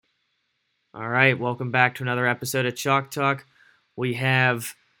All right, welcome back to another episode of Chalk Talk. We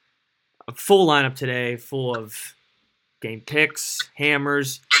have a full lineup today, full of game picks,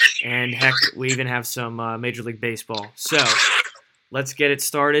 hammers, and heck, we even have some Major League Baseball. So let's get it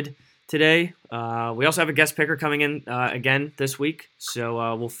started today. We also have a guest picker coming in again this week,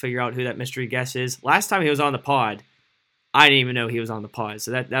 so we'll figure out who that mystery guest is. Last time he was on the pod, I didn't even know he was on the pod,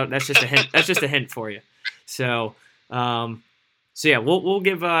 so that's just a hint. That's just a hint for you. So, yeah, we'll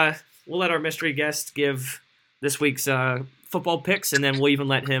let our mystery guest give this week's football picks, and then we'll even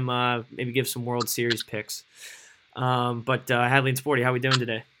let him maybe give some World Series picks. But Hadley and Sporty, how are we doing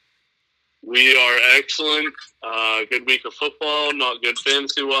today? We are excellent. Good week of football, not good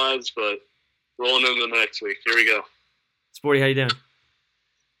fantasy-wise, but rolling into the next week. Here we go. Sporty, how you doing?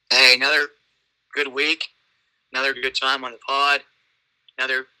 Hey, another good week. Another good time on the pod.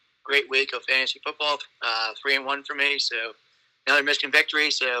 Another great week of fantasy football. 3-1 for me, so another Michigan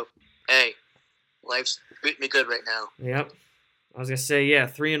victory. So, hey, life's treating me good right now. Yep. I was going to say,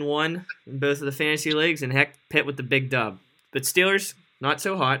 3-1 in both of the fantasy leagues, and heck, Pitt with the big dub. But Steelers, not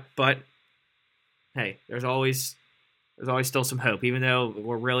so hot, but hey, there's always still some hope, even though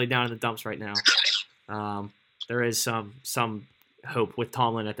we're really down in the dumps right now. There is some hope with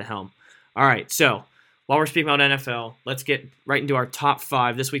Tomlin at the helm. All right, so while we're speaking about NFL, let's get right into our top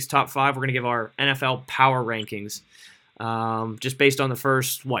 5. This week's top 5, we're going to give our NFL power rankings, just based on the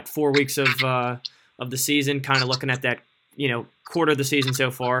first 4 weeks of the season, kind of looking at that quarter of the season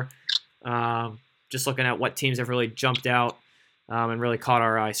so far. Just looking at what teams have really jumped out and really caught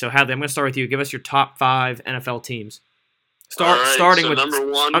our eye. So Hadley, I'm going to start with you. Give us your top 5 NFL teams. Starting with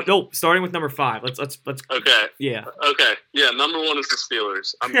number 1. Starting with number 5. Let's. Okay. Yeah. Okay. Yeah. Number 1 is the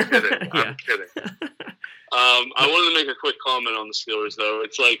Steelers. I'm kidding. I'm kidding. I wanted to make a quick comment on the Steelers, though.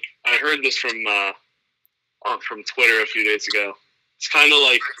 It's like I heard this from Twitter a few days ago. It's kind of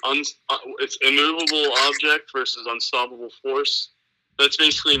like it's immovable object versus unstoppable force. That's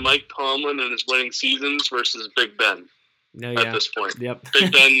basically Mike Tomlin and his winning seasons versus Big Ben at this point. Yep.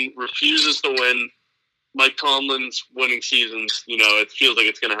 Big Ben refuses to win. Mike Tomlin's winning seasons, it feels like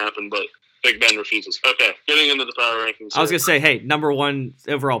it's going to happen, but Big Ben refuses. Okay, getting into the power rankings. I was going to say, hey, number 1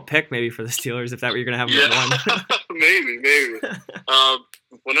 overall pick maybe for the Steelers, if that were you're going to have them at 1. maybe.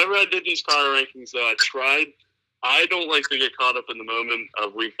 Whenever I did these power rankings, though, I don't like to get caught up in the moment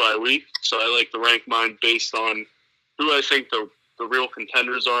of week by week, so I like to rank mine based on who I think the real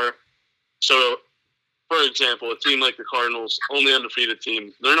contenders are. So, for example, a team like the Cardinals, only undefeated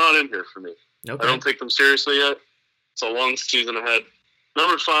team, they're not in here for me. Okay. I don't take them seriously yet. It's a long season ahead.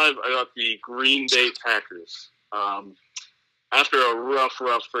 Number 5, I got the Green Bay Packers. After a rough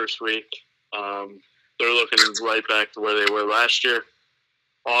first week, they're looking right back to where they were last year.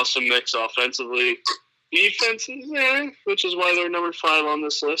 Awesome mix offensively. Defense is there, which is why they're number 5 on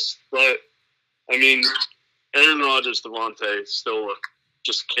this list. But, I mean, Aaron Rodgers, Devontae still look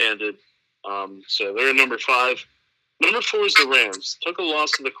just candid. So they're at number 5. Number 4 is the Rams. Took a loss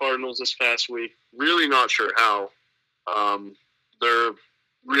to the Cardinals this past week. Really not sure how. They're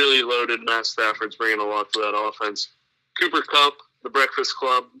really loaded. Matt Stafford's bringing a lot to that offense. Cooper Kupp, the Breakfast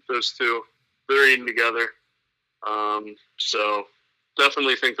Club, those two, they're eating together. So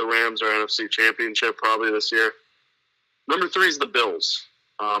definitely think the Rams are NFC Championship probably this year. Number 3 is the Bills.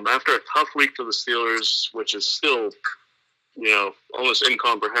 After a tough week for the Steelers, which is still, almost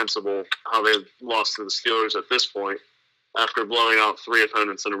incomprehensible how they've lost to the Steelers at this point after blowing out 3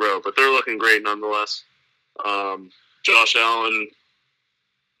 opponents in a row. But they're looking great nonetheless. Josh Allen,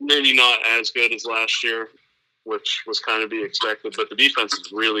 maybe not as good as last year, which was kind of be expected, but the defense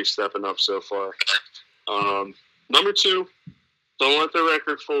is really stepping up so far. Number 2, don't let the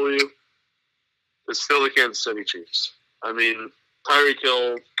record fool you, it's still the Kansas City Chiefs. I mean, Tyreek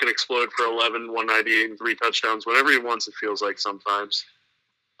Hill can explode for 11, 198, and 3 touchdowns whenever he wants, it feels like sometimes.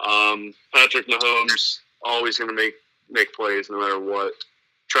 Patrick Mahomes, always going to make plays no matter what.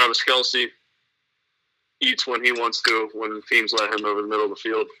 Travis Kelce eats when he wants to, when teams let him over the middle of the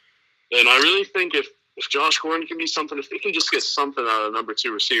field. And I really think if Josh Gordon can be something, if they can just get something out of number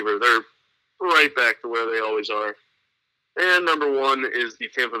 2 receiver, they're right back to where they always are. And number 1 is the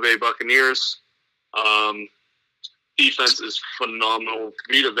Tampa Bay Buccaneers. Defense is phenomenal.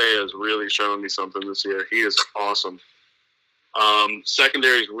 Vita Vea has really shown me something this year. He is awesome.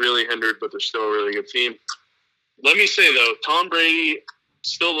 Secondary is really hindered, but they're still a really good team. Let me say, though, Tom Brady,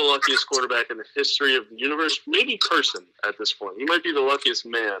 still the luckiest quarterback in the history of the universe, maybe person at this point. He might be the luckiest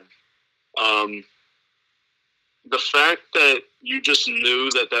man. The fact that you just knew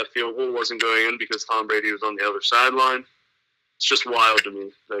that field goal wasn't going in because Tom Brady was on the other sideline, it's just wild to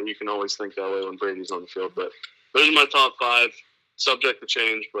me that you can always think that way when Brady's on the field. But those are my top 5. subject to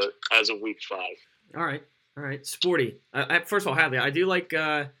change, but as of week 5. All right, Sporty. First of all, Hadley, I do like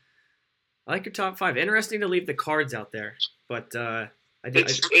I like your top 5. Interesting to leave the Cards out there, but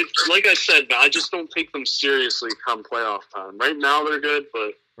It's like I said, I just don't take them seriously come playoff time. Right now they're good,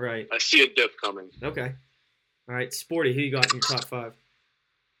 but right. I see a dip coming. Okay. All right, Sporty, who you got in your top 5?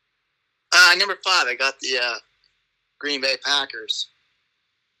 Number 5, I got the Green Bay Packers.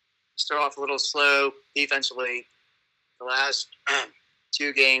 Start off a little slow defensively. The last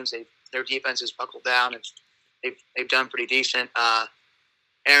 2 games, their defense has buckled down, and they've done pretty decent.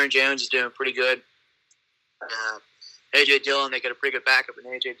 Aaron Jones is doing pretty good. A.J. Dillon, they got a pretty good backup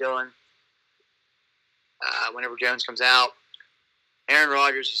in A.J. Dillon. Whenever Jones comes out, Aaron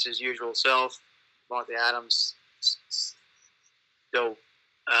Rodgers is his usual self. Monte Adams, still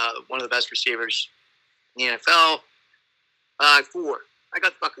one of the best receivers in the NFL. 4, I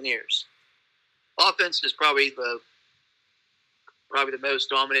got the Buccaneers. Offense is probably the most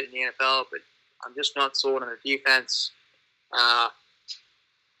dominant in the NFL, but I'm just not sold on their defense. I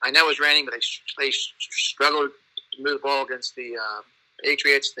know it was raining, but they struggled to move the ball against the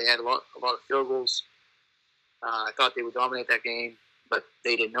Patriots. They had a lot of field goals. I thought they would dominate that game, but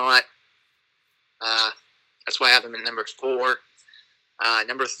they did not. That's why I have them at number 4.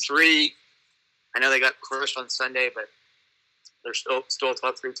 Number 3, I know they got crushed on Sunday, but they're still a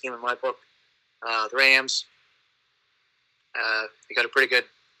top 3 team in my book. The Rams, they got a pretty good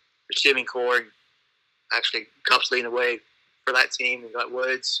receiving core. And actually, Kupp's leading the way for that team. We got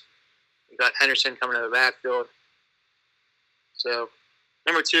Woods. We got Henderson coming to the backfield. So,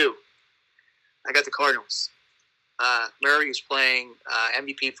 number 2, I got the Cardinals. Murray is playing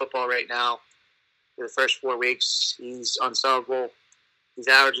MVP football right now. For the first 4 weeks, he's unstoppable. He's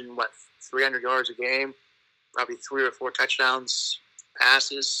averaging, 300 yards a game, probably 3 or 4 touchdowns,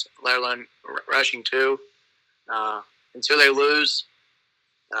 passes, let alone rushing too. Until they lose,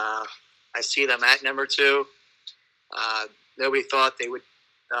 I see them at number 2. Nobody thought they would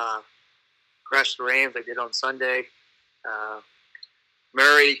crush the Rams. They did on Sunday.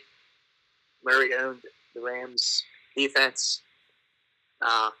 Murray owned the Rams defense.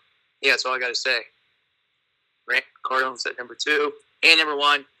 That's all I got to say. Cardinals at number 2. And number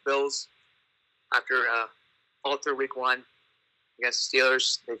 1, Bills. After falter week 1 against the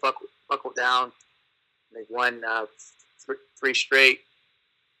Steelers, they buckled down. They've won 3 straight.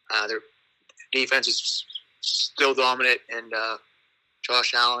 Their defense is still dominant, and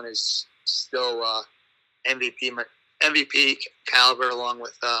Josh Allen is still MVP caliber, along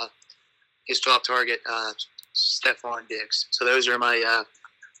with his top target, Stephon Diggs. So those are my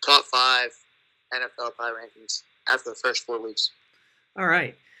top 5 NFL power rankings after the first 4 weeks. All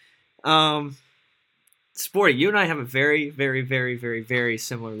right. Sporty, you and I have a very, very, very, very, very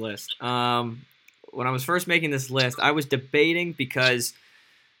similar list. When I was first making this list, I was debating because,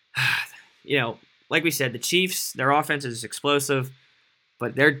 like we said, the Chiefs, their offense is explosive,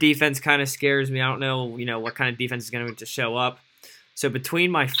 but their defense kind of scares me. I don't know, what kind of defense is going to show up. So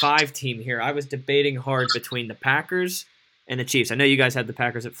between my 5 team here, I was debating hard between the Packers and the Chiefs. I know you guys had the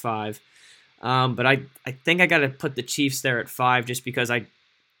Packers at 5. But I think I got to put the Chiefs there at 5 just because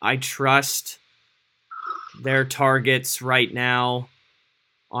I trust their targets right now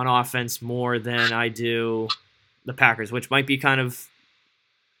on offense more than I do the Packers, which might be kind of,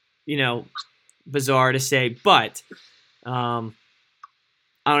 bizarre to say. But I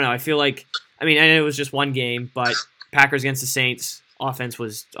don't know. I feel like, I know it was just one game, but Packers against the Saints, offense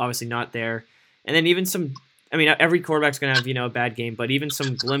was obviously not there. And then even some, every quarterback's going to have, a bad game, but even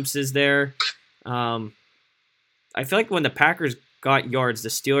some glimpses there. I feel like when the Packers got yards, the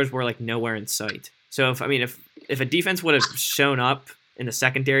Steelers were nowhere in sight. So if a defense would have shown up in the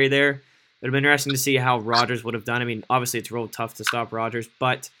secondary there, it would have been interesting to see how Rodgers would have done. Obviously it's real tough to stop Rodgers,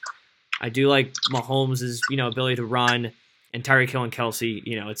 but I do like Mahomes' ability to run, and Tyreek Hill and Kelsey.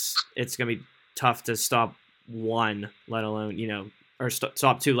 It's going to be tough to stop one, let alone or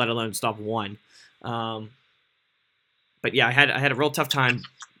stop 2, let alone stop 1. But yeah, I had a real tough time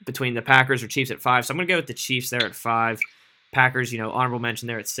between the Packers or Chiefs at 5, so I'm going to go with the Chiefs there at 5. Packers, honorable mention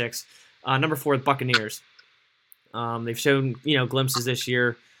there at 6. Number 4, the Buccaneers. They've shown, glimpses this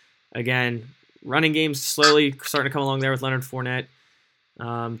year. Again, running games slowly starting to come along there with Leonard Fournette.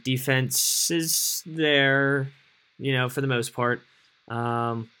 Defense is there, for the most part.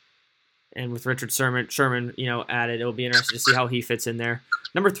 And with Richard Sherman, added, it'll be interesting to see how he fits in there.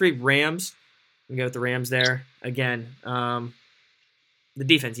 Number 3, Rams. We go with the Rams there again. The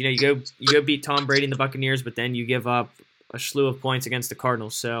defense, you go beat Tom Brady and the Buccaneers, but then you give up a slew of points against the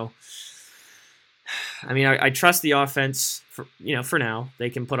Cardinals. So, I trust the offense for now. They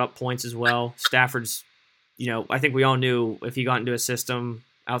can put up points as well. Stafford's, I think we all knew if he got into a system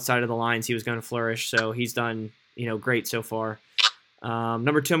outside of the lines, he was going to flourish. So he's done, great so far.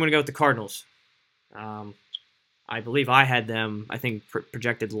 Number 2, I'm going to go with the Cardinals. I believe I had them,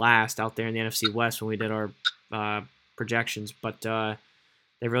 projected last out there in the NFC West when we did our projections, but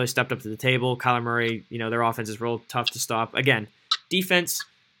they really stepped up to the table. Kyler Murray, their offense is real tough to stop. Again, defense,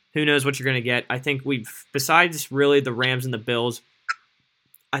 who knows what you're going to get. I think besides really the Rams and the Bills,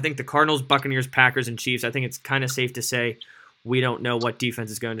 I think the Cardinals, Buccaneers, Packers, and Chiefs, I think it's kind of safe to say we don't know what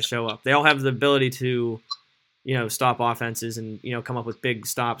defense is going to show up. They all have the ability to, stop offenses and, come up with big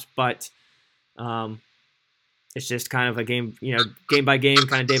stops, but it's just kind of a game by game,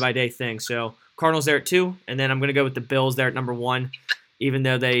 kind of day by day thing. So Cardinals there at 2, and then I'm going to go with the Bills there at number 1. Even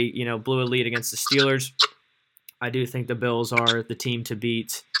though they, blew a lead against the Steelers, I do think the Bills are the team to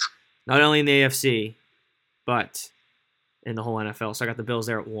beat, not only in the AFC, but in the whole NFL. So I got the Bills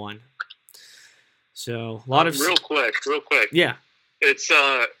there at 1. So a lot of real quick. Yeah. It's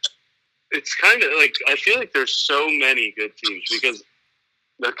kind of like I feel like there's so many good teams because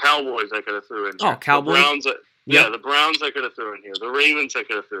the Cowboys I could have threw in here. Oh, Cowboys. The Browns, the Browns I could have thrown in here. The Ravens I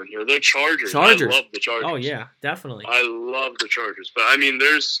could have thrown in here. The Chargers. I love the Chargers. Oh yeah, definitely. I love the Chargers, but I mean,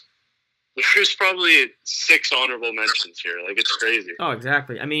 there's probably 6 honorable mentions here. Like it's crazy. Oh,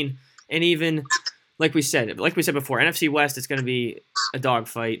 exactly. I mean, and even like we said before, NFC West it's going to be a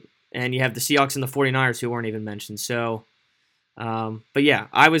dogfight, and you have the Seahawks and the 49ers who weren't even mentioned. So, but yeah,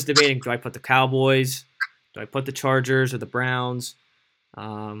 I was debating: do I put the Cowboys? Do I put the Chargers or the Browns?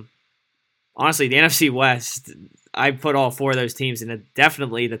 Honestly, the NFC West, I put all 4 of those teams in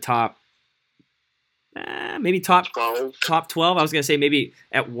definitely the top, maybe top 12. I was gonna say maybe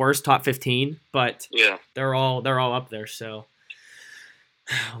at worst top 15, but yeah, they're all up there. So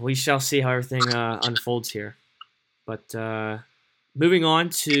we shall see how everything unfolds here. But moving on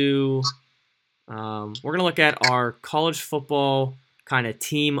to, we're gonna look at our college football kind of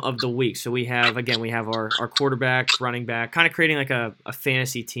team of the week. So we have our quarterback, running back, kind of creating like a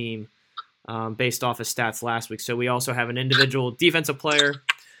fantasy team based off of stats last week. So we also have an individual defensive player.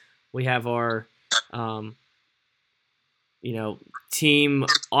 We have our, team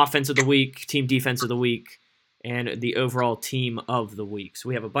offense of the week, team defense of the week, and the overall team of the week. So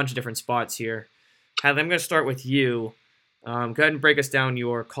we have a bunch of different spots here. Hadley, I'm going to start with you. Go ahead and break us down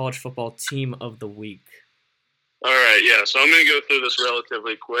your college football team of the week. All right, yeah. So I'm going to go through this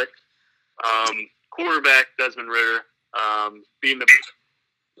relatively quick. Quarterback Desmond Ridder, being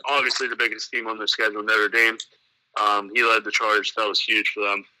obviously the biggest team on their schedule, Notre Dame. He led the charge. That was huge for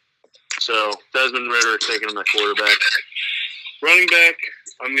them. So Desmond Ridder taking him at quarterback. Running back,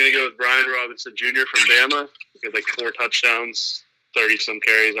 I'm going to go with Brian Robinson Jr. from Bama. He had like 4 touchdowns, 30-some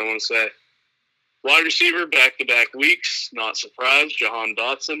carries, I want to say. Wide receiver, back-to-back weeks. Not surprised, Jahan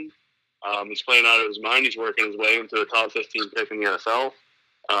Dotson. He's playing out of his mind. He's working his way into a top 15 pick in the NFL.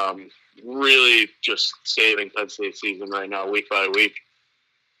 Really just saving Penn State season right now, week by week.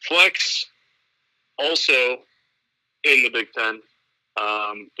 Flex, also in the Big Ten.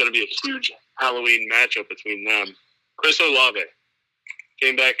 Going to be a huge Halloween matchup between them. Chris Olave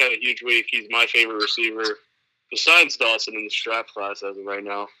came back, had a huge week. He's my favorite receiver, besides Dawson in the draft class as of right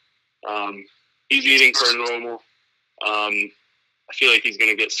now. He's eating per normal. I feel like he's going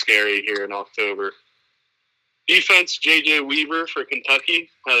to get scary here in October. Defense, J.J. Weaver for Kentucky.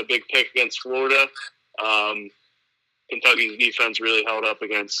 Had a big pick against Florida. Kentucky's defense really held up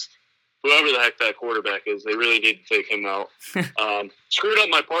against whoever the heck that quarterback is. They really need to take him out. Screwed up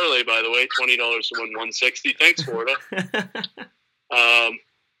my parlay, by the way. $20 to win $160. Thanks, Florida.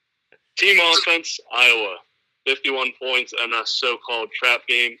 Team offense, Iowa. 51 points in a so-called trap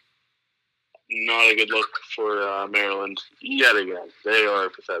game. Not a good look for Maryland yet again. They are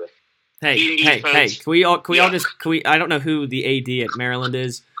pathetic. Hey! Can we all just I don't know who the AD at Maryland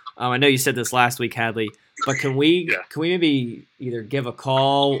is. I know you said this last week, Hadley, but can we maybe either give a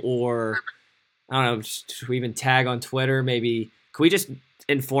call or I don't know, just even tag on Twitter? Maybe can we just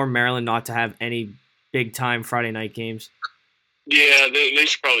inform Maryland not to have any big time Friday night games? Yeah, they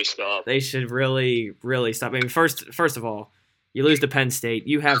should probably stop. They should really, really stop. I mean, first of all, you lose to Penn State.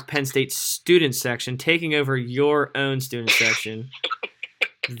 You have Penn State's student section taking over your own student section.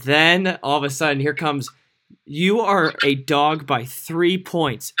 Then, all of a sudden, here comes, you are a dog by 3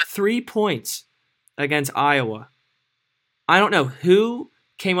 points. 3 points against Iowa. I don't know who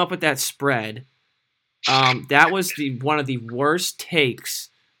came up with that spread. That was one of the worst takes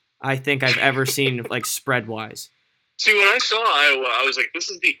I think I've ever seen, like, spread-wise. See, when I saw Iowa, I was like, this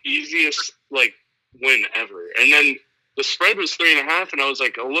is the easiest, like, win ever. And then the spread was 3.5, and I was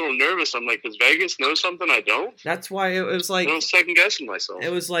like a little nervous. I'm like, does Vegas know something I don't? That's why it was like I was second guessing myself. It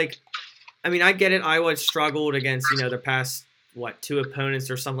was like I mean, I get it. Iowa struggled against, their past, two opponents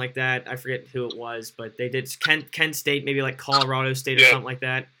or something like that. I forget who it was, but they did Kent State, maybe like Colorado State or something like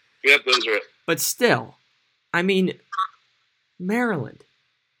that. Yep, those are it. But still, I mean, Maryland,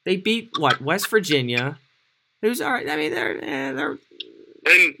 they beat West Virginia, who's all right. I mean, they're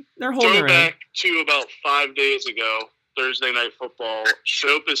holding their own. Back to about 5 days ago, Thursday Night Football.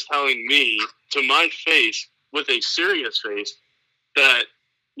 Shope is telling me to my face, with a serious face, that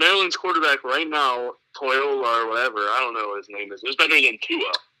Maryland's quarterback right now, Toyola or whatever, I don't know what his name is better than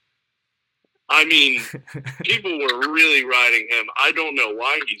Tua. I mean, people were really riding him. I don't know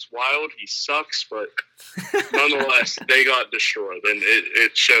why. He's wild. He sucks, but nonetheless, they got destroyed, and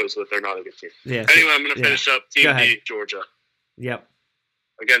it shows that they're not a good team. Yeah, anyway, I'm going to finish up Team B, Georgia. Yep.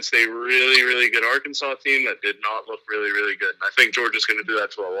 Against a really, really good Arkansas team that did not look really, really good. And I think Georgia's going to do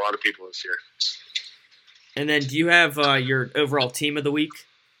that to a lot of people this year. And then do you have your overall team of the week?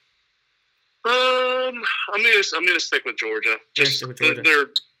 I'm gonna stick with Georgia. Just their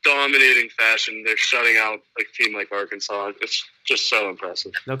dominating fashion. They're shutting out a team like Arkansas. It's just so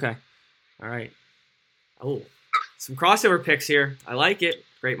impressive. Okay. All right. Oh, some crossover picks here. I like it.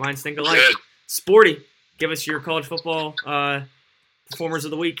 Great minds think alike. Good. Sporty, give us your college football performers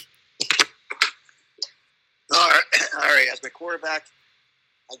of the week. All right. As my quarterback,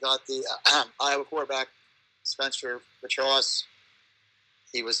 I got the Iowa quarterback, Spencer Petras.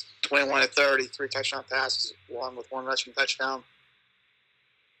 He was 21 of 30, 3 touchdown passes, along with 1 rushing touchdown.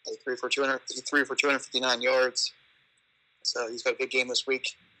 He threw for 259 yards. So he's got a good game this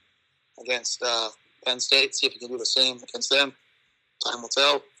week against Penn State. See if he can do the same against them. Time will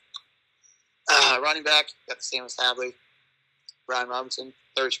tell. Running back, got the same as Hadley. Brian Robinson,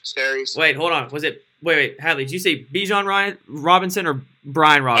 36 carries. Wait, hold on. Was it – wait, Hadley, did you say Bijan Robinson or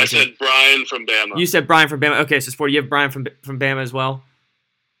Brian Robinson? I said Brian from Bama. You said Brian from Bama. Okay, so Sporty, you have Brian from Bama as well?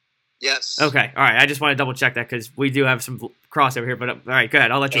 Yes. Okay. All right. I just want to double check that because we do have some crossover here. But all right, go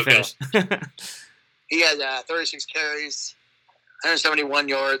ahead. I'll let you finish. He had 36 carries, 171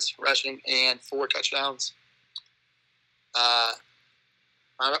 yards rushing, and 4 touchdowns.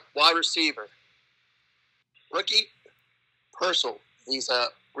 Wide receiver, rookie Purcell. He's a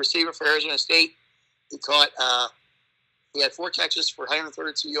receiver for Arizona State. He had 4 catches for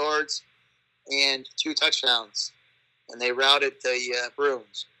 132 yards and 2 touchdowns, and they routed the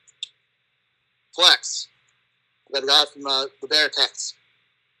Bruins. Flex. We got the guy from the Bearcats,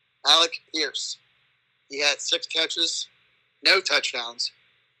 Alec Pierce. He had 6 catches, no touchdowns,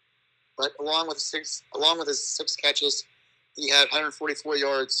 but along with his 6 catches, he had 144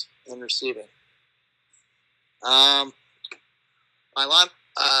 yards in receiving. My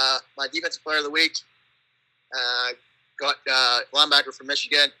defensive player of the week got linebacker from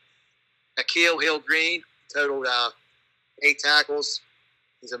Michigan, Akil Hill-Green, totaled 8 tackles.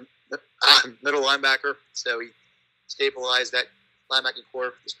 He's a middle linebacker, so he stabilized that linebacking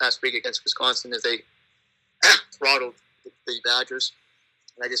core this past week against Wisconsin as they throttled the Badgers.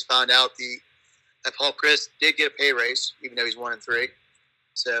 And I just found out that Paul Chris did get a pay raise, even though he's 1-3.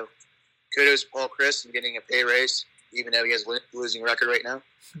 So kudos to Paul Chris in getting a pay raise, even though he has a losing record right now.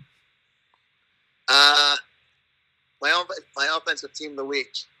 My offensive team of the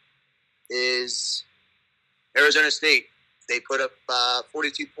week is Arizona State. They put up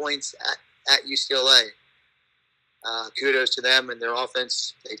 42 points at UCLA. Kudos to them and their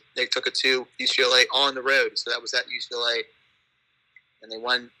offense. They took it to UCLA on the road, so that was at UCLA, and they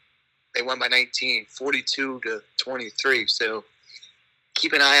won. They won by 19, 42-23. So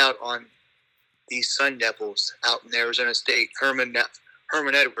keep an eye out on these Sun Devils out in Arizona State. Herman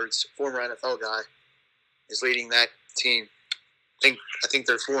Edwards, former NFL guy, is leading that team. I think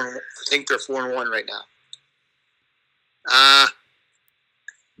they're 4-1 right now.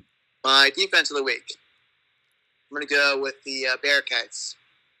 My defense of the week. I'm going to go with the Bearcats.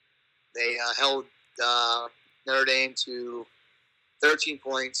 They held Notre Dame to 13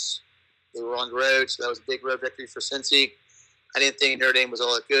 points. They were on the road, so that was a big road victory for Cincy. I didn't think Notre Dame was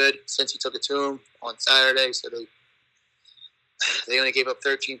all that good. Cincy took it to them on Saturday, so they only gave up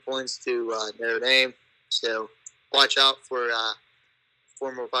 13 points to Notre Dame. So watch out for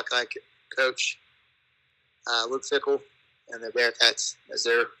former Buckeye coach Luke Fickell and the Bearcats, as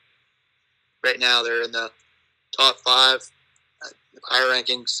right now they're in the top 5 the power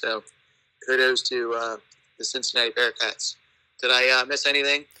rankings. So kudos to the Cincinnati Bearcats. Did I miss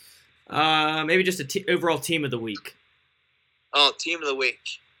anything? Maybe just overall team of the week. Oh, team of the week.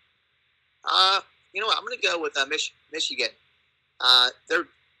 You know what? I'm going to go with Michigan. Their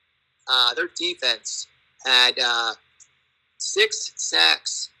defense had 6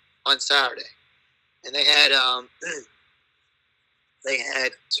 sacks on Saturday, and they had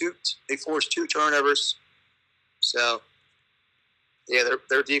They forced 2 turnovers. So, yeah,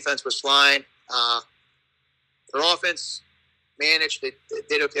 their defense was flying. Their offense managed. They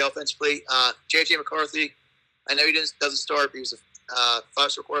did okay offensively. J.J. McCarthy, I know he doesn't start, but he was a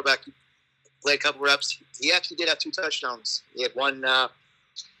 5-star quarterback. He played a couple reps. He actually did have 2 touchdowns. He had one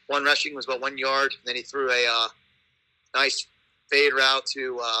rushing, was about 1 yard, and then he threw a nice fade route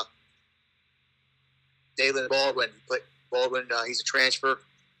to Dalen Baldwin. Baldwin, he's a transfer.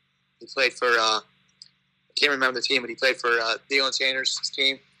 He played for I can't remember the team, but he played for Deion Sanders'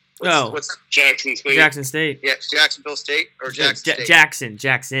 team. What's Jackson State? Jackson State. Yeah, Jacksonville State or Jackson State. Jackson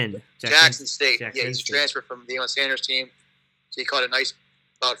State. Yeah, he's a transfer from Deion Sanders' team. So he caught a nice,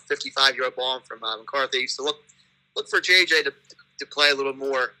 about 55-yard ball from McCarthy. So look for JJ to play a little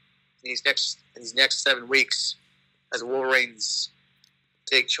more in these next 7 weeks as the Wolverines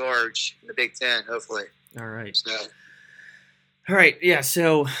take charge in the Big Ten, hopefully. All right. So. All right. Yeah.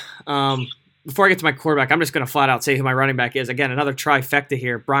 So before I get to my quarterback, I'm just going to flat out say who my running back is. Again, another trifecta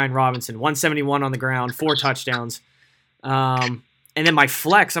here. Brian Robinson, 171 on the ground, 4 touchdowns. And then my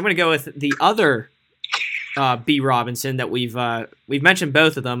flex, I'm going to go with the other B. Robinson that we've mentioned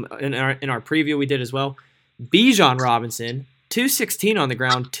both of them in our preview. We did as well. Bijan Robinson, 216 on the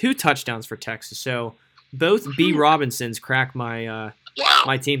ground, 2 touchdowns for Texas. So both B. Robinsons crack my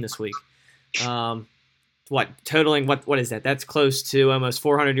my team this week. Totaling what is that? That's close to almost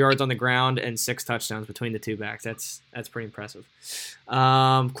 400 yards on the ground and 6 touchdowns between the 2 backs. That's pretty impressive.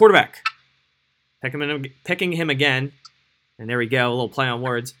 Quarterback, picking him again, and there we go. A little play on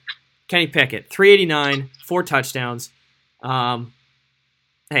words. Kenny Pickett, 389, 4 touchdowns. Hey,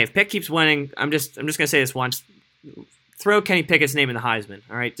 if Pick keeps winning, I'm just gonna say this once. Throw Kenny Pickett's name in the Heisman.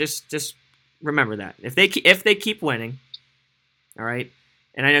 All right, just remember that. If they keep winning, all right.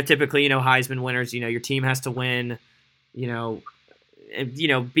 And I know typically, Heisman winners, your team has to win,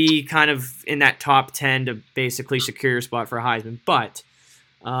 be kind of in that top 10 to basically secure your spot for a Heisman. But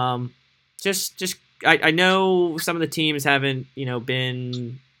I know some of the teams haven't,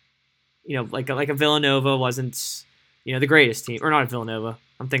 been, like a Villanova wasn't, the greatest team, or not a Villanova.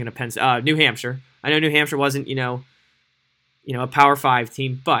 I'm thinking of New Hampshire. I know New Hampshire wasn't, a Power 5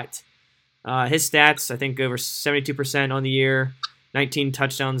 team, but his stats, I think, over 72% on the year. 19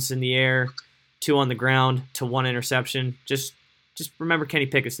 touchdowns in the air, 2 on the ground to 1 interception. Just remember Kenny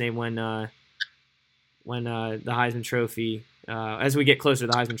Pickett's name when the Heisman Trophy, as we get closer to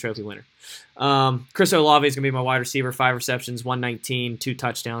the Heisman Trophy winner. Chris Olave is going to be my wide receiver, 5 receptions, 119, 2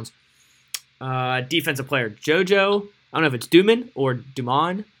 touchdowns. Defensive player, JoJo, I don't know if it's Duman or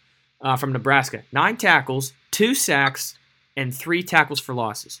Duman, from Nebraska. 9 tackles, 2 sacks, and 3 tackles for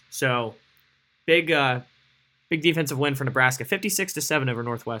losses. So big defensive win for Nebraska, 56-7 over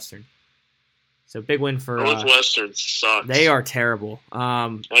Northwestern. So big win for Northwestern. Sucks. They are terrible.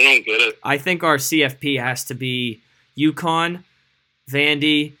 I don't get it. I think our CFP has to be UConn,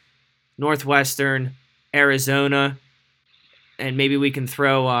 Vandy, Northwestern, Arizona, and maybe we can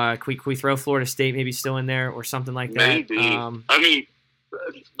throw. Can we throw Florida State maybe still in there or something like that? Maybe.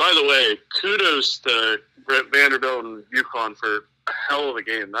 By the way, kudos to Brett Vanderbilt and UConn for a hell of a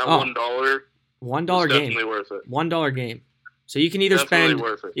game. That $1. $1 game. Definitely worth it. $1 game. So you can either spend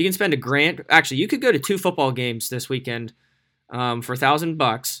a grand. Actually, you could go to 2 football games this weekend for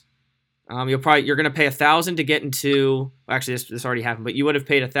 $1,000. You're going to pay $1,000 to get into. Actually, this already happened, but you would have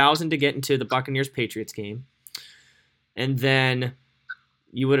paid $1,000 to get into the Buccaneers Patriots game, and then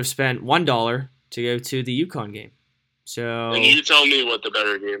you would have spent $1 to go to the UConn game. So. And you tell me what the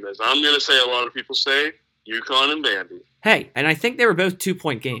better game is. I'm going to say a lot of people say UConn and Vandy. Hey, and I think they were both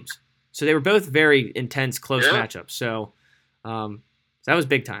 2-point games. So they were both very intense, close matchups. So that was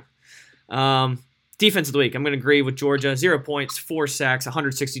big time. Defense of the week, I'm going to agree with Georgia. 0 points, 4 sacks,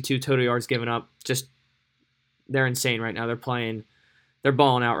 162 total yards given up. Just they're insane right now. They're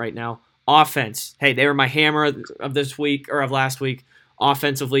balling out right now. Offense, hey, they were my hammer of this week or of last week.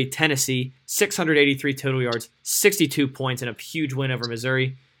 Offensively, Tennessee, 683 total yards, 62 points, and a huge win over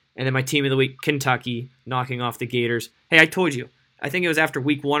Missouri. And then my team of the week, Kentucky, knocking off the Gators. Hey, I told you. I think it was after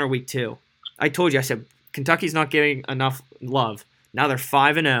week 1 or week 2. I told you, I said, Kentucky's not getting enough love. Now they're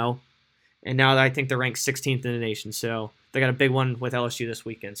 5-0, and now I think they're ranked 16th in the nation. So they got a big one with LSU this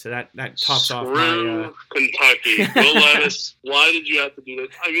weekend. So that tops off my Kentucky. Will Levis, why did you have to do that?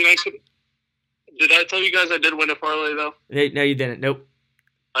 I mean, did I tell you guys I did win a parlay, though? No, you didn't. Nope.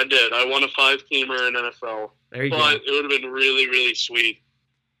 I did. I won a 5-teamer in NFL. There you go. But it would have been really, really sweet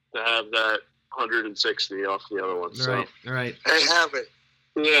to have that 160 off the other one. So. Right. I have it.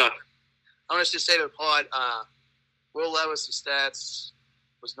 Yeah. I want to just say to the pod, Will Levis' stats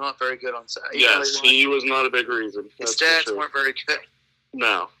was not very good on Saturday. Yes, he was not a big reason. His stats weren't very good.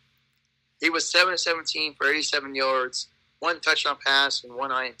 No. He was 7 of 17 for 87 yards, 1 touchdown pass, and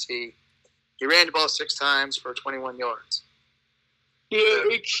 1 INT. He ran the ball 6 times for 21 yards. Yeah,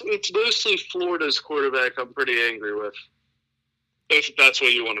 it's mostly Florida's quarterback I'm pretty angry with. If that's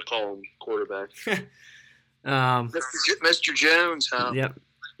what you want to call him, quarterback. Mr. Jones, huh? Yep.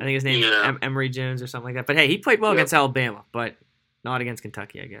 I think his name is Emory Jones or something like that. But, hey, he played well against Alabama, but not against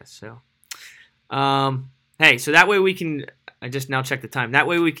Kentucky, I guess. So, hey, so that way we can – I just now checked the time. That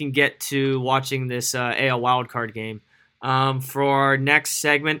way we can get to watching this AL wildcard game. For our next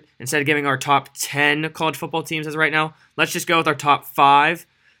segment, instead of giving our top 10 college football teams as right now, let's just go with our top 5.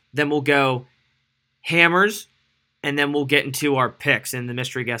 Then we'll go hammers, and then we'll get into our picks, and the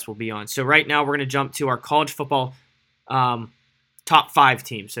mystery guest will be on. So right now we're going to jump to our college football top 5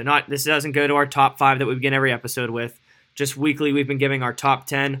 teams. So this doesn't go to our top 5 that we begin every episode with. Just weekly, we've been giving our top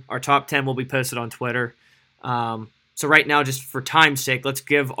 10. Our top 10 will be posted on Twitter. So right now, just for time's sake, let's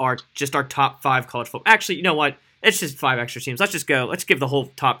give our top 5 college football. Actually, you know what? It's just 5 extra teams. Let's just go. Let's give the whole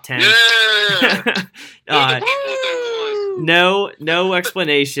top 10. Yeah! No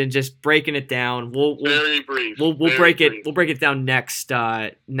explanation. Just breaking it down. We'll very brief. We'll break it. We'll break it down next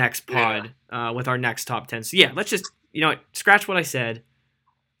pod with our next top 10. So yeah, let's just scratch what I said.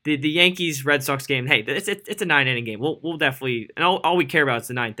 The Yankees Red Sox game. Hey, it's a 9-inning game. We'll definitely, and all we care about is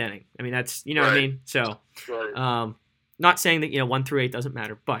the 9th inning. I mean that's what I mean. So not saying that 1 through 8 doesn't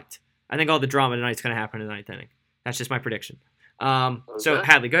matter, but I think all the drama tonight's going to happen in the 9th inning. That's just my prediction. So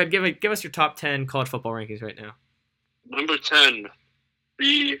Hadley, go ahead, give us your top 10 college football rankings right now. Number 10,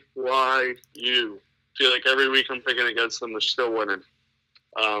 BYU. Feel like every week I'm picking against them, they're still winning.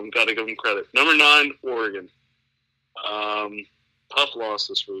 Got to give them credit. Number 9, Oregon. Tough loss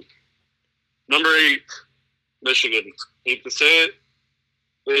this week. Number 8, Michigan. Hate to say it,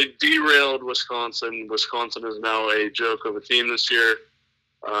 they derailed Wisconsin. Wisconsin is now a joke of a team this year,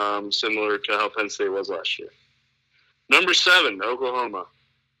 similar to how Penn State was last year. Number 7, Oklahoma.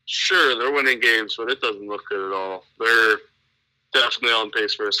 Sure, they're winning games, but it doesn't look good at all. They're definitely on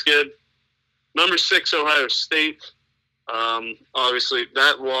pace for a skid. Number 6, Ohio State. Obviously,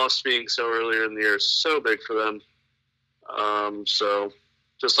 that loss being so earlier in the year is so big for them. So,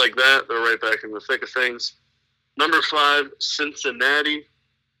 just like that, they're right back in the thick of things. Number 5, Cincinnati,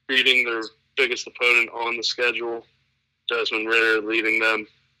 beating their biggest opponent on the schedule. Desmond Ridder leading them.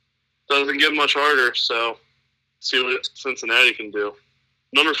 Doesn't get much harder, so see what Cincinnati can do.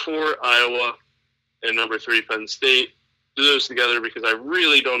 Number 4, Iowa, and number 3, Penn State. Do those together because I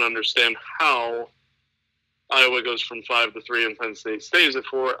really don't understand how Iowa goes from 5 to 3 and Penn State stays at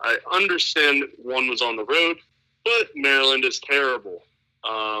 4. I understand one was on the road, but Maryland is terrible.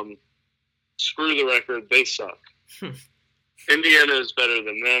 Screw the record. They suck. Indiana is better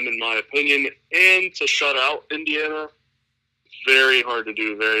than them, in my opinion. And to shut out Indiana, very hard to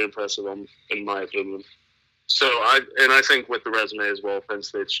do, very impressive, in my opinion. So, I think with the resume as well, Penn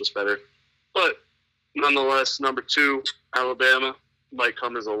State's just better. But, nonetheless, number 2, Alabama, might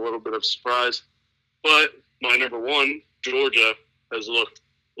come as a little bit of a surprise. But my number 1, Georgia, has looked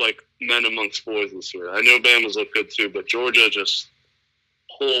like men amongst boys this year. I know Bama's looked good too, but Georgia just,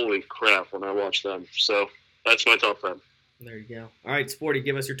 holy crap when I watch them. So, that's my top 10. There you go. All right, Sporty,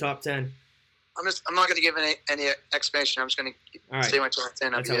 give us your top 10. I'm not going to give any explanation. I'm just going to say my top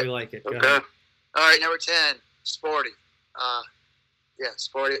 10. That's how we like it. Go okay. ahead. All right, number 10, Sporty.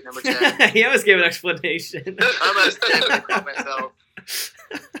 Sporty at number 10. He always gave an explanation. I'm going to stand up myself.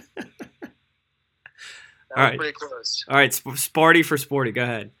 All right. Pretty close. All right, Sparty for Sporty. Go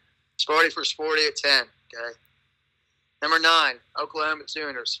ahead. Sparty for Sporty at 10. Okay. Number 9, Oklahoma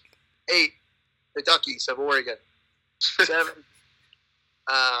Sooners. 8, the Duckies of Oregon. 7,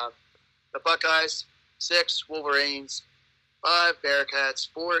 the Buckeyes. 6, Wolverines. 5, Bearcats.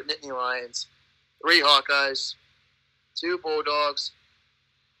 4, Nittany Lions. 3, Hawkeyes. 2, Bulldogs.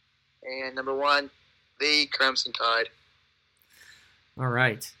 And number 1, the Crimson Tide. All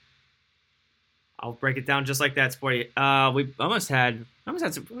right. I'll break it down just like that, Sporty. We had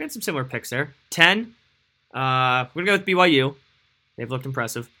some similar picks there. 10, we're gonna go with BYU. They've looked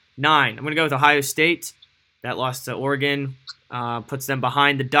impressive. 9, I'm gonna go with Ohio State. That lost to Oregon, puts them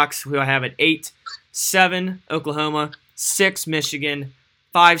behind the Ducks, who I have at 8. 7, Oklahoma. 6, Michigan.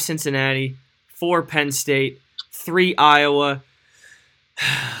 5, Cincinnati. 4, Penn State. 3, Iowa.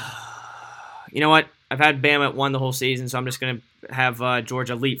 You know what? I've had Bama at 1 the whole season, so I'm just going to have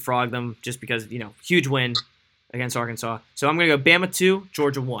Georgia leapfrog them just because, huge win against Arkansas. So I'm going to go Bama 2,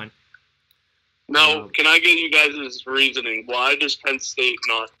 Georgia 1. Now, can I get you guys' reasoning? Why does Penn State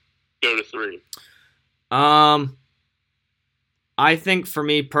not go to 3? I think for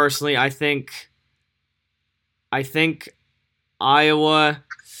me personally, I think Iowa.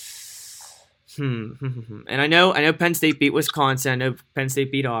 And I know Penn State beat Wisconsin. I know Penn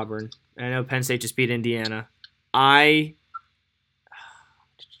State beat Auburn. And I know Penn State just beat Indiana. I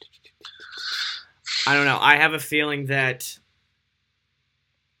don't know. I have a feeling that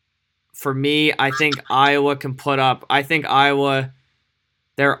for me, I think Iowa can put up. I think Iowa,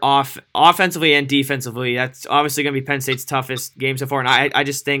 they're offensively and defensively. That's obviously going to be Penn State's toughest game so far. And I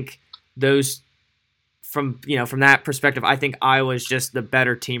just think those from that perspective, I think Iowa is just the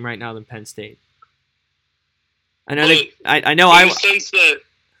better team right now than Penn State. I know in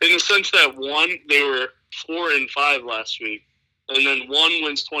the sense that one, they were 4-5 last week, and then one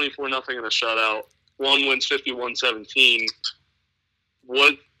wins 24-0 in a shutout. One wins 51-17.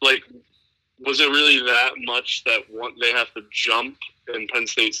 What, like, was it really that much that they have to jump in Penn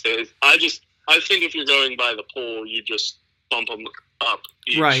State stays? I think if you're going by the poll, you just bump them up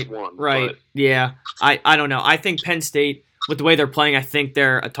each one. Right. But, yeah. I don't know. I think Penn State, with the way they're playing, I think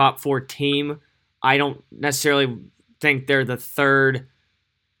they're a top 4 team. I don't necessarily think they're the third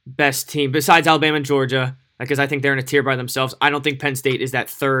best team besides Alabama and Georgia, because I think they're in a tier by themselves. I don't think Penn State is that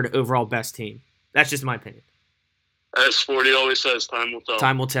third overall best team. That's just my opinion. As Sporty always says, time will tell.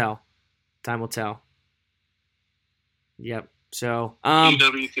 Time will tell. Time will tell. Yep. So,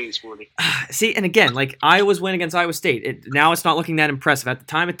 EWT, Sporty. See, and again, like Iowa's win against Iowa State, now it's not looking that impressive. At the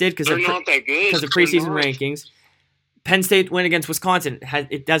time, it did because they're not that good because of preseason rankings. Penn State win against Wisconsin,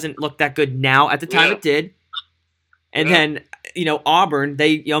 it doesn't look that good now. At the time, it did. And then, Auburn,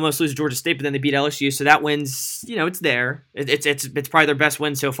 they almost lose to Georgia State, but then they beat LSU, so that wins. It's there. It's probably their best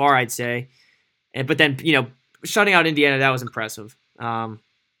win so far, I'd say. But then, shutting out Indiana, that was impressive.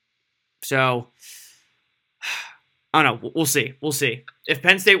 So, I don't know. We'll see. We'll see. If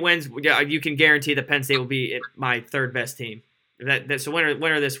Penn State wins, you can guarantee that Penn State will be my third best team. So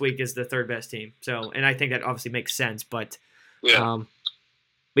winner this week is the third best team. So, and I think that obviously makes sense. But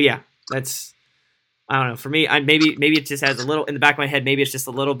that's, I don't know. For me, maybe it just has a little in the back of my head. Maybe it's just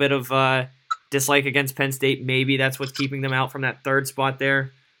a little bit of dislike against Penn State. Maybe that's what's keeping them out from that third spot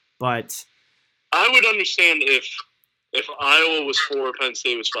there. But I would understand if Iowa was 4, Penn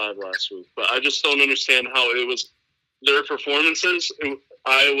State was 5 last week. But I just don't understand how it was their performances.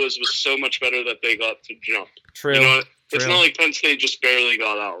 Iowa's was so much better that they got to jump. True. It's not like Penn State just barely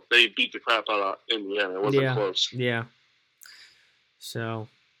got out. They beat the crap out of Indiana. It wasn't close. Yeah. So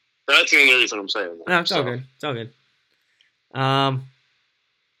that's the only reason I'm saying that. No, it's all good. It's all good.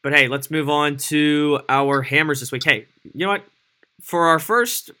 But hey, let's move on to our hammers this week. Hey, you know what? For our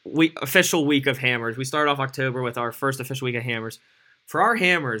first official week of hammers, we started off October with our first official week of hammers. For our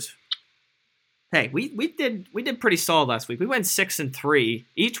hammers, hey, we did pretty solid last week. We went 6-3.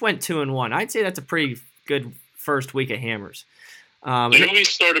 Each went 2-1. I'd say that's a pretty good first week of hammers. Maybe we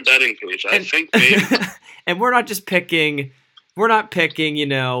start a betting page. I think maybe. And we're not just picking. We're not picking,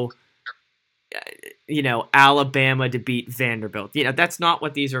 Alabama to beat Vanderbilt. That's not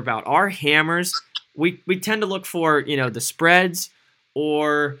what these are about. Our hammers, we tend to look for, the spreads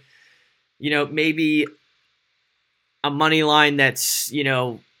or, maybe a money line that's,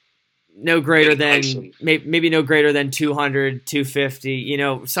 no greater than maybe no greater than 200,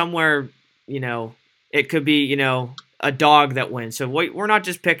 250, somewhere, it could be, a dog that wins. So we're not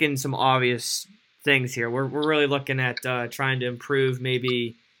just picking some obvious things here. We're really looking at trying to improve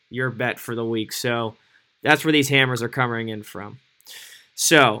maybe your bet for the week. So that's where these hammers are coming in from.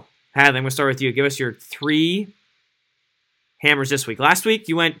 So, Hadley, I'm going to start with you. Give us your 3 hammers this week. Last week,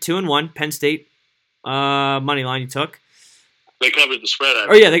 you went 2-1. Penn State money line you took. They covered the spread.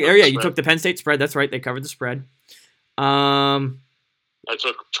 You took the Penn State spread. That's right. They covered the spread. I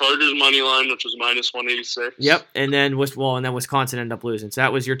took Chargers money line, which was -186. Yep, and then Wisconsin ended up losing. So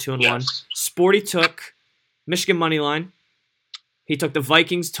that was your 2-1. Yes. Sporty took Michigan money line. He took the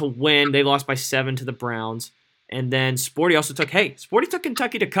Vikings to win. They lost by 7 to the Browns. And then Sporty also took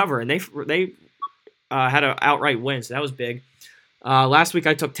Kentucky to cover, and they had an outright win, so that was big. Last week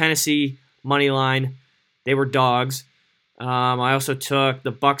I took Tennessee money line. They were dogs. I also took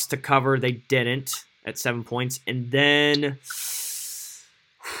the Bucks to cover. They didn't at 7 points. And then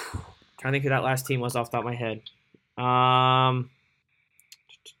trying to think who that last team was off the top of my head.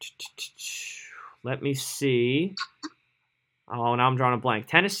 Let me see. Oh, now I'm drawing a blank.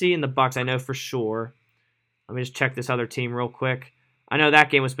 Tennessee and the Bucks, I know for sure. Let me just check this other team real quick. I know that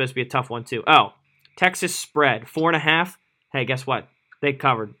game was supposed to be a tough one too. Oh, Texas spread 4.5. Hey, guess what? They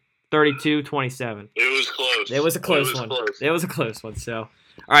covered 32-27. It was close. It was a close one. It was a close one. So, all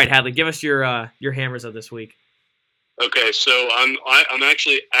right, Hadley, give us your hammers of this week. Okay, so I'm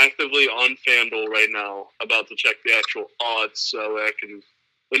actually actively on FanDuel right now, about to check the actual odds so I can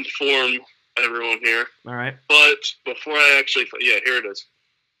inform everyone here. All right. But before I actually, here it is.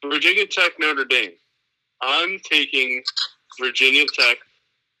 Virginia Tech, Notre Dame. I'm taking Virginia Tech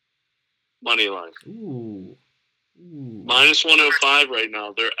money line. Ooh. Minus 105 right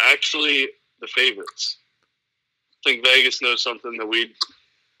now. They're actually the favorites. I think Vegas knows something that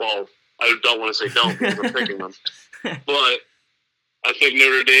I don't want to say don't because I'm picking them. But I think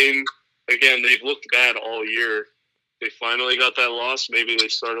Notre Dame, again, they've looked bad all year. They finally got that loss. Maybe they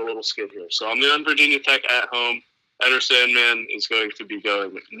start a little skid here. So I'm going Virginia Tech at home. Enter Sandman is going to be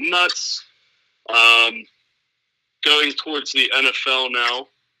going nuts. Going towards the NFL now.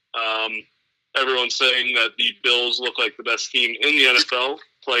 Everyone's saying that the Bills look like the best team in the NFL,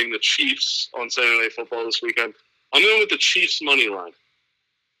 playing the Chiefs on Saturday Night Football this weekend. I'm going with the Chiefs money line.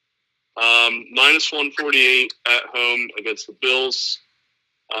 Minus 148 at home against the Bills.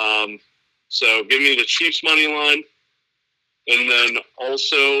 So give me the Chiefs money line. And then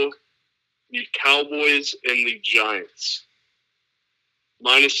also the Cowboys and the Giants.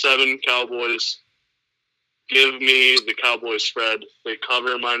 Minus 7 Cowboys. Give me the Cowboys spread. They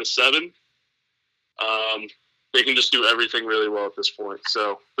cover minus 7. They can just do everything really well at this point.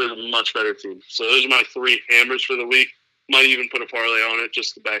 So they're a much better team. So those are my 3 hammers for the week. Might even put a parlay on it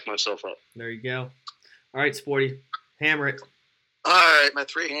just to back myself up. There you go. All right, Sporty. Hammer it. All right, my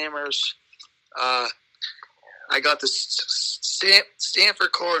 3 hammers. I got the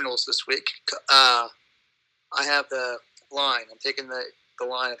Stanford Cardinals this week. I have the line. I'm taking the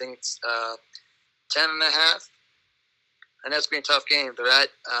line. I think it's 10.5. And that's going to be a tough game. They're at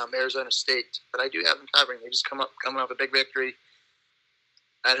Arizona State, but I do have them covering. They just coming off a big victory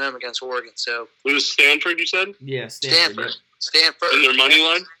at home against Oregon. So it was Stanford, you said? Yeah, Stanford. Stanford. And their money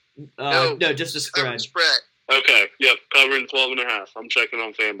line? No, just a spread. Spread. Okay, yep, covering 12.5. I'm checking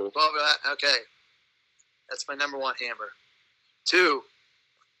on FanDuel. 12. Okay, that's my number 1 hammer. 2,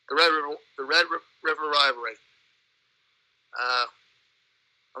 the Red River rivalry. I'm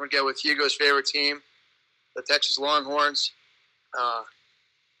gonna go with Hugo's favorite team, the Texas Longhorns. I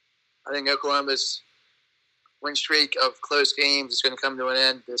think Oklahoma's win streak of close games is going to come to an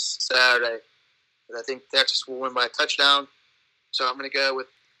end this Saturday. But I think Texas will win by a touchdown. So I'm going to go with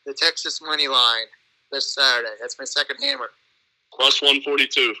the Texas money line this Saturday. That's my second hammer. Plus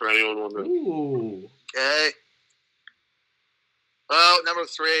 142 for anyone wondering. Ooh. Okay. Well, number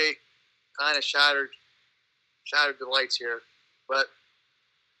 3 kind of shattered the lights here. But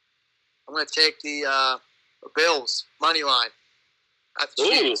I'm going to take the Bills money line at the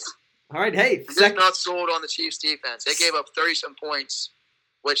Chiefs. All right, hey. I'm just not sold on the Chiefs defense. They gave up 30-some points,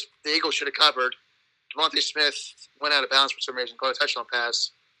 which the Eagles should have covered. Devontae Smith went out of bounds for some reason, caught a touchdown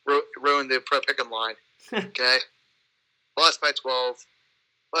pass, ruined the pro pick'em line. Okay, lost by 12,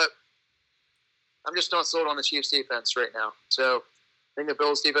 but I'm just not sold on the Chiefs defense right now. So I think the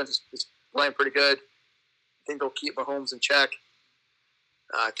Bills defense is playing pretty good. I think they'll keep Mahomes in check.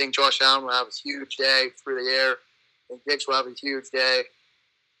 I think Josh Allen will have a huge day through the air. I think Diggs will have a huge day.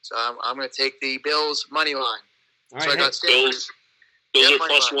 So I'm going to take the Bills money line. All right, so I got Bills are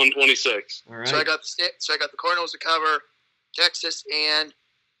plus 126. All right. So I got the Cardinals to cover, Texas and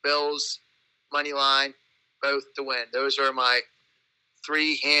Bills money line, both to win. Those are my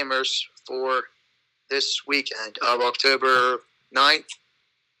 3 hammers for this weekend of October 9th.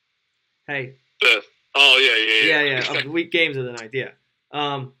 Hey. 5th. Oh, Yeah. Of the week games of the night, yeah.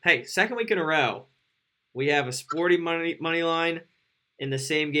 Hey, second week in a row, we have a Sporty money line in the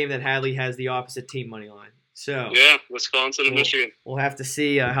same game that Hadley has the opposite team money line. So yeah, Wisconsin and Michigan. We'll have to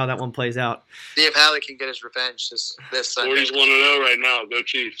see how that one plays out. See if Hadley can get his revenge this Sunday. 40's 1-0 right now. Go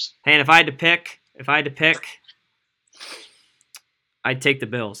Chiefs. Hey, and if I had to pick, I'd take the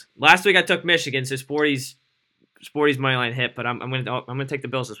Bills. Last week I took Michigan, so Sporty's money line hit, but I'm gonna take the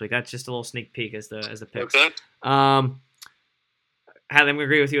Bills this week. That's just a little sneak peek as the picks. Okay. Hadley, I'm gonna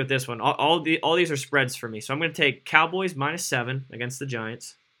agree with you with this one. All these are spreads for me, so I'm gonna take Cowboys minus 7 against the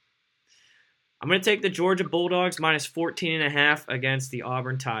Giants. I'm gonna take the Georgia Bulldogs minus 14.5 against the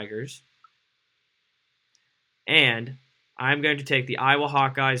Auburn Tigers, and I'm going to take the Iowa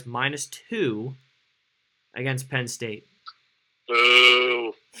Hawkeyes minus 2 against Penn State.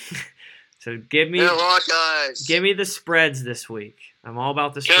 Boo. So give me the spreads this week. I'm all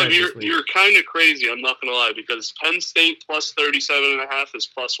about the spreads this week. You're kind of crazy, I'm not going to lie, because Penn State plus 37.5 is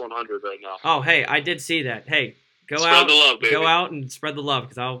plus 100 right now. Oh, hey, I did see that. Hey, spread the love, baby. Go out and spread the love,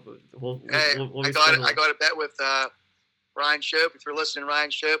 because I got a bet with Ryan Shope. If you're listening,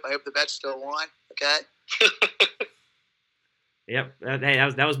 Ryan Shope, I hope the bet's still on. Okay. Yep.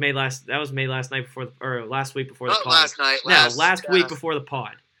 That was made last night last week before the pod. Not last night. Last week before the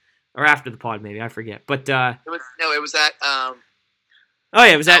pod. Or after the pod, maybe. I forget. But it was at Oh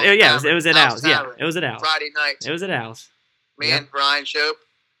yeah, it was at Al's yeah, it Tavern. was at Al's Al's. Yeah, Tavern. it was at Al's. Friday night. It was at Al's. Me Yep. and Brian Shope.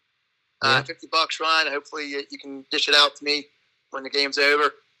 Yep. $50, Ryan. Hopefully you can dish it out to me when the game's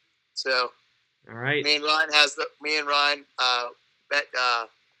over. So All right. me and Ryan bet the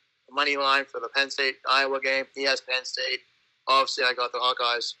money line for the Penn State Iowa game. He has Penn State. Obviously, I got the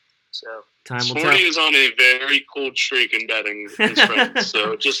Hawkeyes. So Time will Sporty tell. is on a very cold streak in betting his friends,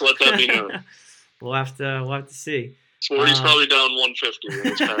 so just let that be known. We'll have to see. Sporty's probably down 150 in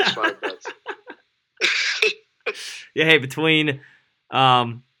his past 5 bets. Yeah, hey, between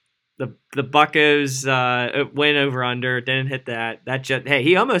the Buccos win over under, didn't hit that. Hey,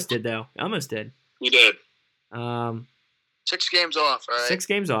 he almost did though. Almost did. He did. 6 games off, all right? 6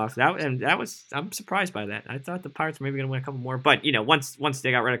 games off. I'm surprised by that. I thought the Pirates were maybe going to win a couple more, but once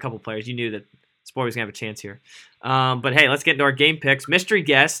they got rid of a couple players, you knew that Sport was going to have a chance here. But hey, let's get into our game picks. Mystery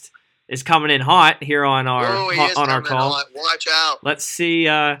guest is coming in hot here on our call. Hot. Watch out. Let's see.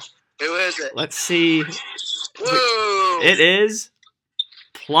 Who is it? Let's see. Whoa. It is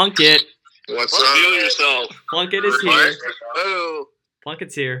Plunkett. What's Feel up? yourself. Plunkett is here. Whoa.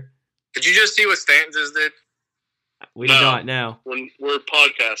 Plunkett's here. Did you just see what Stanton just did? We did No. not know. We're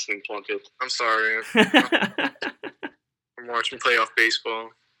podcasting, Plunkett. I'm sorry. I'm watching playoff baseball.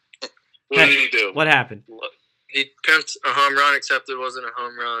 What did he do? What happened? He pimped a home run, except it wasn't a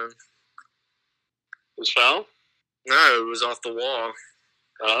home run. Was foul? No, it was off the wall.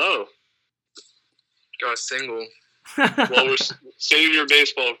 Oh. Got a single. Well, save your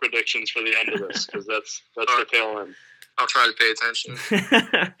baseball predictions for the end of this, because that's the tail end. I'll try to pay attention.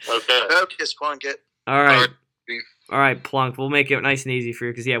 Okay. Focus, Plunkett. All right. All right, Plunk. We'll make it nice and easy for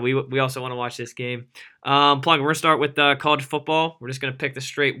you because, we also want to watch this game. Plunk, we're going to start with college football. We're just going to pick the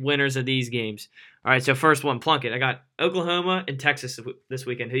straight winners of these games. All right, so first one, Plunkett. I got Oklahoma and Texas this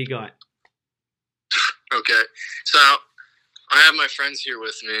weekend. Who you got? Okay. So I have my friends here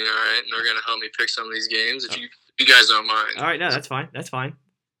with me, all right, and they're going to help me pick some of these games if you guys don't mind. All right, no, that's fine. That's fine.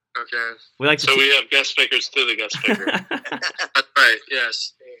 Okay. We like to So we have guest pickers to the guest picker. That's right,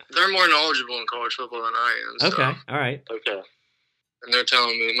 yes. They're more knowledgeable in college football than I am. So. Okay, all right. Okay. And they're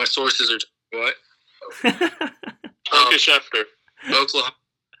telling me, my sources are what? Plunket Schefter. Oklahoma.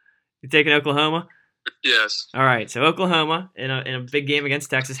 You taking Oklahoma? Yes. All right, so Oklahoma in a big game against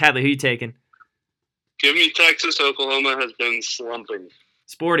Texas. Hadley, who you taking? Give me Texas. Oklahoma has been slumping.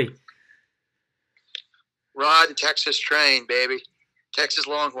 Sporty. Ride the Texas train, baby. Texas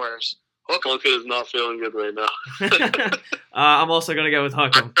Longhorns. Hook 'em. Plunket is not feeling good right now. I'm also going to go with I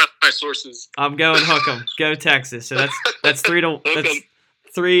Hook'em. trust my sources. I'm going Hook'em. Go Texas. So that's 3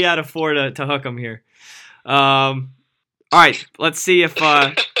 out of 4 to Hook'em here. All right, let's see if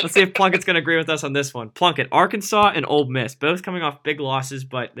Plunkett's going to agree with us on this one. Plunkett, Arkansas and Ole Miss, both coming off big losses,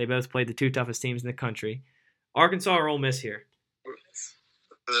 but they both played the 2 toughest teams in the country. Arkansas or Ole Miss here?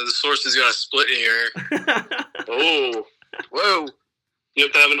 The sources got a split here. Oh. Whoa. You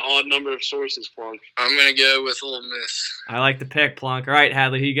have to have an odd number of sources, Plunk. I'm going to go with Ole Miss. I like the pick, Plunk. All right,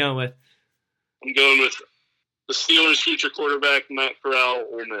 Hadley, who you going with? I'm going with the Steelers' future quarterback, Matt Corral,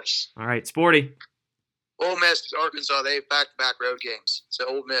 Ole Miss. All right, Sporty. Ole Miss, Arkansas, they have back-to-back road games. So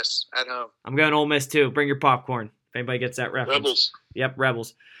Ole Miss at home. I'm going Ole Miss too. Bring your popcorn if anybody gets that reference. Rebels. Yep,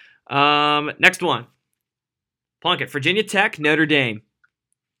 Rebels. Next one. Plunkett, Virginia Tech, Notre Dame.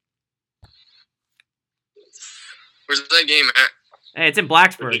 Where's that game at? Hey, it's in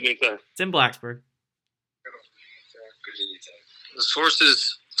Blacksburg. Virginia Tech. It's in Blacksburg. The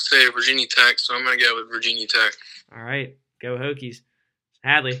sources say Virginia Tech, so I'm going to go with Virginia Tech. All right, go Hokies.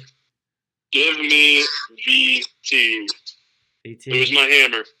 Hadley. Give me VT. BT. It was my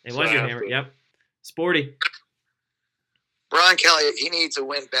hammer. It so was I your have hammer. to. Yep. Sporty. Brian Kelly, he needs a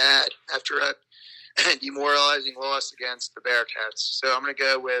win bad after a demoralizing loss against the Bearcats. So I'm going to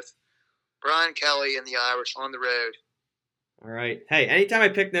go with Brian Kelly and the Irish on the road. All right. Hey, anytime I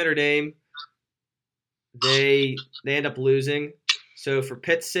pick Notre Dame, they end up losing. So for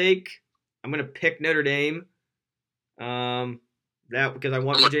Pitt's sake, I'm going to pick Notre Dame. That because I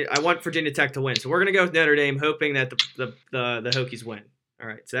want Virginia Tech to win. So we're going to go with Notre Dame, hoping that the Hokies win. All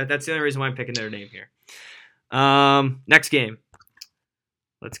right. So that's the only reason why I'm picking Notre Dame here. Next game.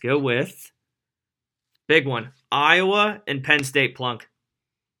 Let's go with big one. Iowa and Penn State, Plunk.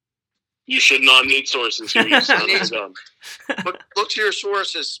 You should not need sources here. You son of a gun. Look to your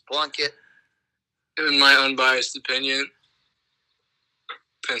sources, Plunkett. In my unbiased opinion,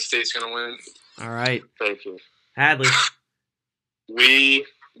 Penn State's going to win. All right. Thank you. Hadley. We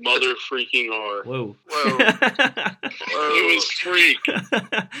mother freaking are. Whoa. Whoa. It was freak.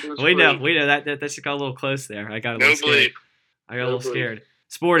 we know that just got a little close there. I got a No little scared. bleep. I got a little bleep. scared.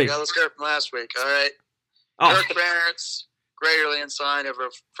 Sporty. Yeah, let's go from last week. All right. Oh, Kirk Ferentz, greater than sign over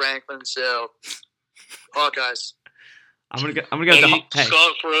Franklin. So, Hawkeyes. I'm gonna go. With the hey.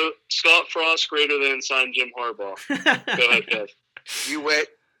 Scott Frost greater than sign Jim Harbaugh. Go ahead, Kev. You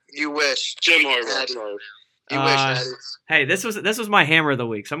wish. Jim Harbaugh. Sorry. You wish. Eddie. Hey, this was my hammer of the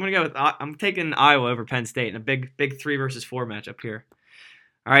week. So I'm gonna go with. I'm taking Iowa over Penn State in a big 3 versus 4 matchup here.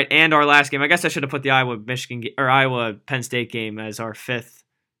 All right, and our last game. I guess I should have put the Iowa Penn State game as our 5th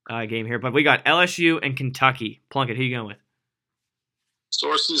game here. But we got LSU and Kentucky. Plunkett, who you going with?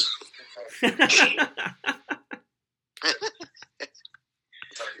 Sources.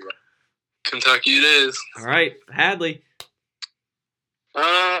 Kentucky it is. All right, Hadley.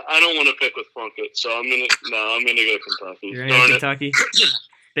 I don't want to pick with Plunkett, so I'm gonna go Kentucky. You're gonna go Kentucky.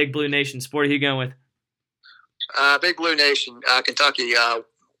 Big Blue Nation. Sporty, who you going with? Big Blue Nation. Kentucky.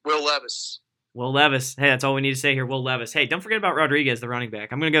 Will Levis. Will Levis. Hey, that's all we need to say here. Will Levis. Hey, don't forget about Rodriguez, the running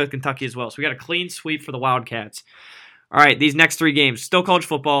back. I'm going to go with Kentucky as well. So we got a clean sweep for the Wildcats. All right, these next 3 games, still college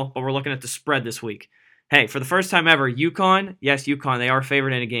football, but we're looking at the spread this week. Hey, for the first time ever, UConn, they are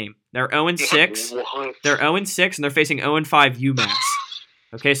favored in a game. They're 0-6. What? They're 0-6, and they're facing 0-5 UMass.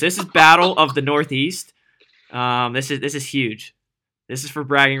 Okay, so this is battle of the Northeast. This is huge. This is for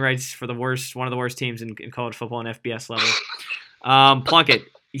bragging rights for one of the worst teams in college football and FBS level. Plunkett,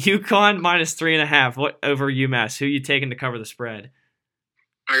 UConn minus 3.5. What over UMass? Who you taking to cover the spread?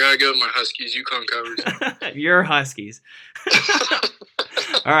 I gotta go with my Huskies. UConn covers. Your Huskies.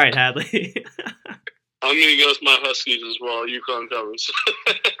 All right, Hadley. I'm gonna go with my Huskies as well. UConn covers.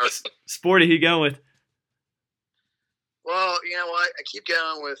 Sporty, who you going with? Well, you know what? I keep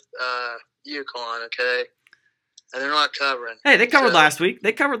going with UConn, okay? And they're not covering. Hey, they covered last week. Oh,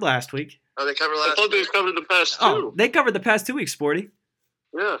 they covered last I thought they covered the past 2. Oh, they covered the past 2 weeks, Sporty.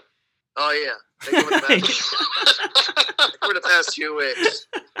 Yeah. Oh, yeah. They covered the past 2 weeks.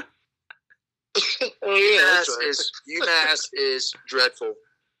 Oh, yeah. That's right. UMass is dreadful.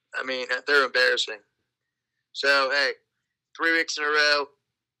 I mean, they're embarrassing. So, hey, 3 weeks in a row,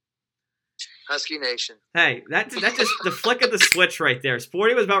 Husky Nation. Hey, that's just the flick of the switch right there.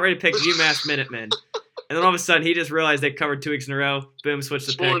 Sporty was about ready to pick UMass Minutemen. And then all of a sudden, he just realized they covered 2 weeks in a row. Boom, switch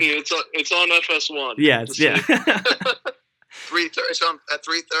the pick. Sporty, it's on FS1. Yeah, yeah. 3:30. It's on at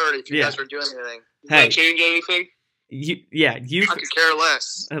 3:30. If you guys are doing anything, hey, change anything? I could care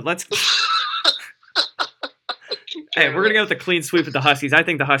less. Let's. Hey, we're gonna go with a clean sweep with the Huskies. I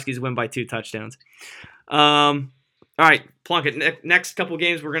think the Huskies win by 2 touchdowns. All right, Plunkett. Next couple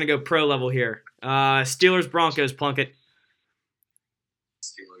games, we're gonna go pro level here. Steelers Broncos. Plunkett.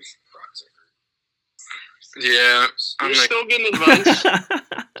 Yeah, I'm still getting advice.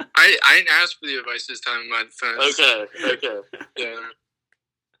 I didn't ask for the advice this time in my defense. Okay. Yeah,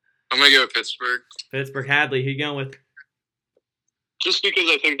 I'm gonna go with Pittsburgh. Pittsburgh. Hadley, who you going with? Just because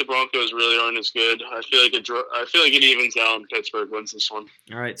I think the Broncos really aren't as good, I feel like it evens out and Pittsburgh wins this one.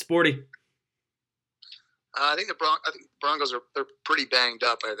 All right, Sporty. I think the Broncos they're pretty banged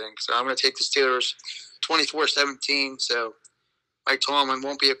up. I think so. I'm going to take the Steelers, 24-17. So Mike Tomlin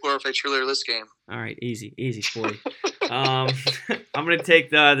won't be a glorified cheerleader this game. All right, easy, Sporty. I'm going to take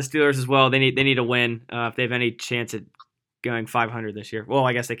the Steelers as well. They need a win if they have any chance at going 500 this year. Well,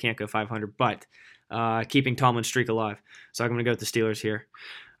 I guess they can't go 500, but keeping Tomlin's streak alive. So I'm going to go with the Steelers here.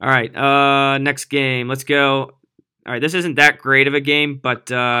 All right, next game. Let's go. All right, this isn't that great of a game, but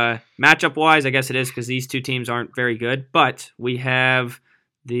matchup-wise, I guess it is because these 2 teams aren't very good. But we have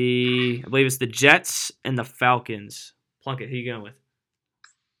I believe it's the Jets and the Falcons. Plunkett, who you going with?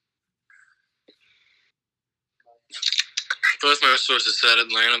 Both my sources said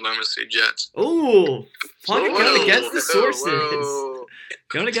Atlanta, but I'm going to say Jets. Ooh, Plunkett going against the sources. Whoa.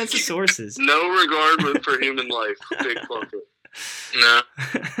 Going against the sources. No regard for human life, big Plunkett. No.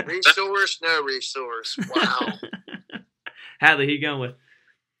 Resource, no resource. Wow. Hadley, who you going with?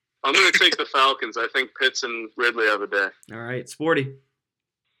 I'm going to take the Falcons. I think Pitts and Ridley have a day. All right, Sporty.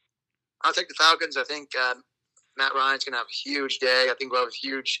 I'll take the Falcons. I think Matt Ryan's going to have a huge day. I think we'll have a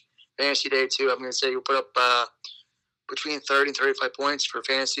huge fantasy day, too. I'm going to say he'll put up between 30 and 35 points for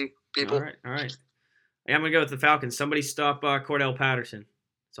fantasy people. All right. Yeah, I'm going to go with the Falcons. Somebody stop Cordell Patterson.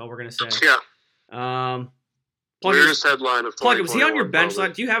 That's all we're going to say. Yeah. Weirdest headline of 2021. Plunkett, was he on your bench?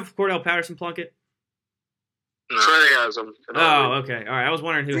 Do you have Cordell Patterson, Plunkett? No. Trey has him. Oh, okay. All right. I was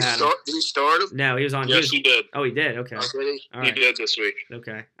wondering who had him. Did he start him? No, he was on. Yes, he did. Oh, he did? Okay. Oh, did he? All right. He did this week.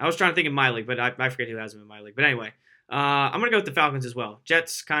 Okay. I was trying to think of my league, but I forget who has him in my league. But anyway, I'm going to go with the Falcons as well.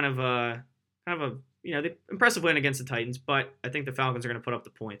 Jets kind of a the impressive win against the Titans, but I think the Falcons are going to put up the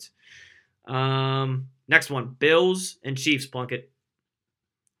points. Next one, Bills and Chiefs, Plunkett.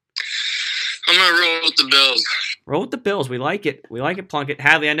 I'm going to roll with the Bills. Roll with the Bills. We like it. We like it, Plunkett.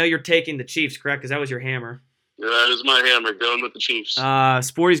 Hadley, I know you're taking the Chiefs, correct? Because that was your hammer. Yeah, that is my hammer. Going with the Chiefs.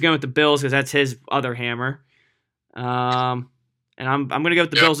 Sporty's going with the Bills because that's his other hammer. And I'm gonna go with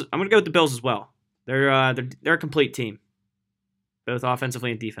the Bills. I'm gonna go with the Bills as well. They're a complete team, both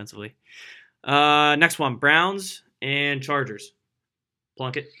offensively and defensively. Next one, Browns and Chargers.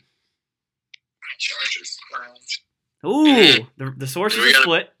 Plunkett. Chargers. Ooh, the sources are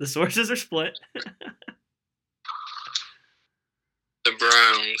split. The sources are split. The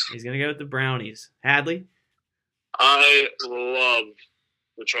Browns. He's gonna go with the Brownies. Hadley. I love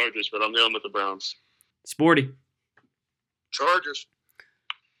the Chargers, but I'm going with the Browns. Sporty. Chargers.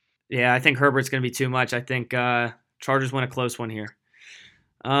 Yeah, I think Herbert's going to be too much. I think Chargers win a close one here.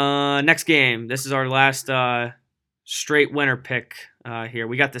 Next game. This is our last straight winner pick here.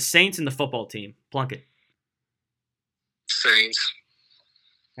 We got the Saints and the football team. Plunkett. Saints.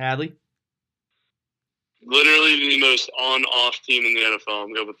 Hadley. Literally the most on-off team in the NFL.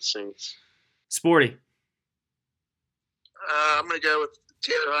 I'm going with the Saints. Sporty. I'm going to go with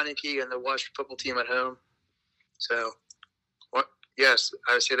Taylor Heineke and the Washington football team at home. So, yes,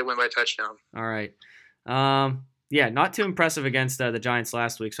 I would say they win by a touchdown. All right. Yeah, not too impressive against the Giants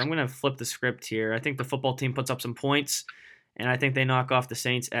last week, so I'm going to flip the script here. I think the football team puts up some points, and I think they knock off the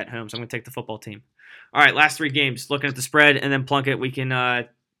Saints at home, so I'm going to take the football team. All right, last 3 games. Looking at the spread, and then Plunkett, we can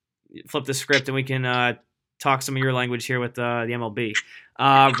flip the script, and we can talk some of your language here with the MLB.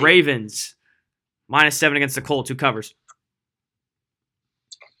 Ravens, -7 against the Colts. Who covers?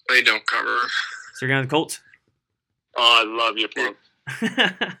 They don't cover. So you're going with the Colts? Oh, I love you, Plum.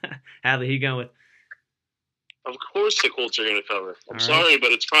 Hadley, who you going with? Of course the Colts are going to cover. I'm All sorry,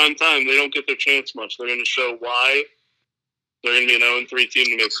 but it's prime time. They don't get their chance much. They're going to show why they're going to be an 0-3 team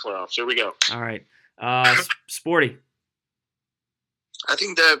to make the playoffs. Here we go. All right. Sporty. I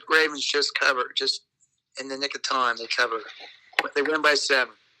think the Ravens just cover. Just in the nick of time, they cover. They win by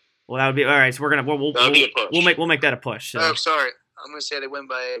 7. Well, that would be all right. So we're gonna That'll be a push. we'll make that a push. So. Oh, sorry. I'm going to say they win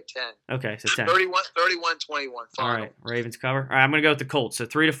by 10. Okay, so 10. 31-21 All final. right, Ravens cover. All right, I'm going to go with the Colts. So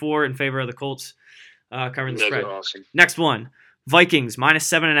 3-4 in favor of the Colts covering the That'd be spread. awesome. Next one, Vikings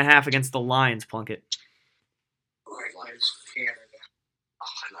 -7.5 against the Lions. Plunkett. Lions hammered them.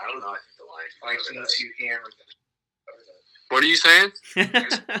 I don't know. I think the Lions hammered them. What are you saying?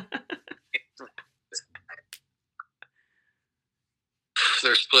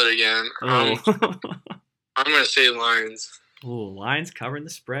 They're split again. Oh. I'm going to say Lions. Ooh, Lions covering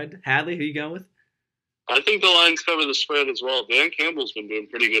the spread. Hadley, who you going with? I think the Lions cover the spread as well. Dan Campbell's been doing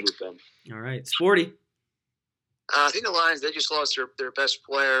pretty good with them. All right, Sporty. I think the Lions, they just lost their best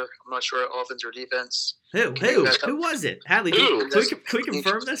player. I'm not sure offense or defense. Who was it? Hadley, Who? can we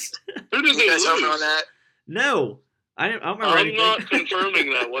confirm this? Who does You they guys help me on lose? that? No. I don't remember I'm anything. not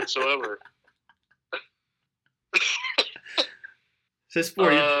confirming that whatsoever. So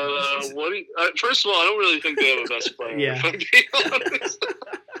Sporty. First of all, I don't really think they have a best player. Yeah. If I'm being honest.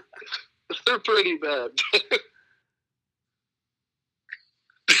 They're pretty bad.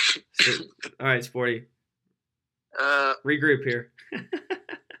 All right, Sporty. Uh, Regroup here.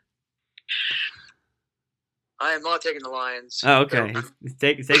 I am not taking the Lions. Oh, okay. He's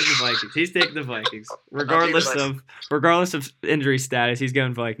taking the Vikings. He's taking the Vikings, regardless of injury status. He's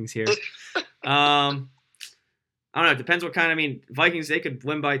going Vikings here. I don't know. It depends what kind. I mean, Vikings, they could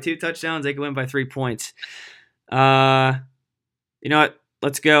win by 2 touchdowns. They could win by 3 points. You know what?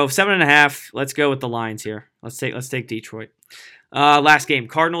 Let's go 7.5. Let's go with the Lions here. Let's take Detroit. Last game,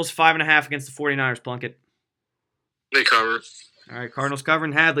 Cardinals 5.5 against the 49ers. Plunkett. They cover. All right, Cardinals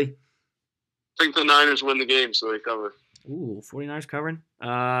covering. Hadley. I think the Niners win the game, so they cover. Ooh, 49ers covering.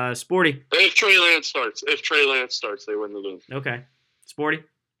 Sporty. If Trey Lance starts, they win the game. Okay. Sporty.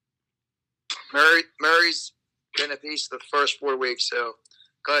 Murray's been a piece the first 4 weeks, so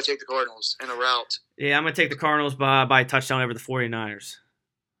gotta take the Cardinals in a rout. Yeah, I'm going to take the Cardinals by a touchdown over the 49ers.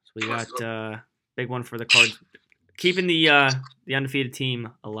 So we got big one for the Cards. Keeping the undefeated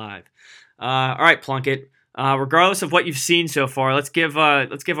team alive. All right, Plunkett. Regardless of what you've seen so far, let's give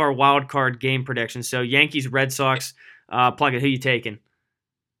our wild card game prediction. So Yankees, Red Sox. Plunkett, who you taking?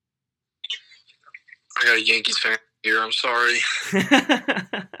 I got a Yankees fan here. I'm sorry.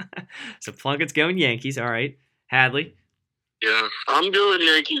 So Plunkett's going Yankees. All right. Hadley. Yeah, I'm going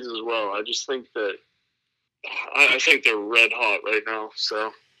Yankees as well. I just think that I think they're red hot right now.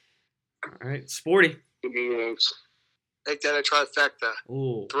 So, all right, Sporty. Give me the Yanks. Make that a trifecta.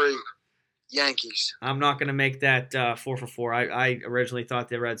 Ooh. 3 Yankees. I'm not going to make that 4 for 4. I originally thought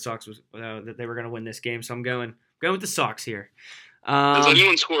the Red Sox was that they were going to win this game, so I'm going with the Sox here. Has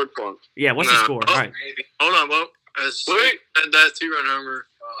anyone scored, Plunk? Yeah, what's the score? Oh, All right. maybe. Hold on, well, Wait. that 2-run homer.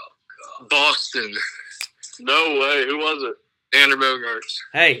 Boston. No way. Who was it? Xander Bogaerts.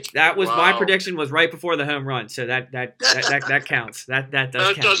 Hey, that was my Wow. prediction. Was right before the home run, so that counts. That does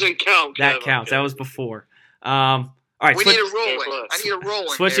That count. doesn't count. That Kevin. counts. That was before. All right, We need a rolling. I need a rolling.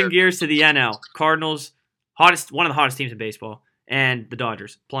 switching here. gears to the NL. Cardinals, one of the hottest teams in baseball, and the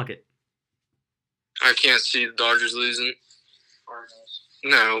Dodgers. Plunkett. I can't see the Dodgers losing.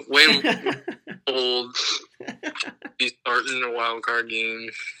 No, Wayne old. He's starting a wild card game.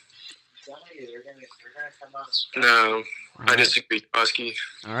 No, All I right. disagree, Husky.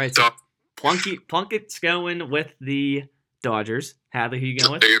 All right, so Plunkett's going with the Dodgers. Hadley, who you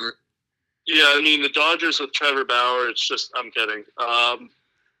going with? Yeah, I mean the Dodgers with Trevor Bauer. It's just I'm kidding.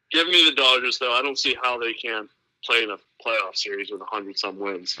 Give me the Dodgers though. I don't see how they can play in a playoff series with 100-some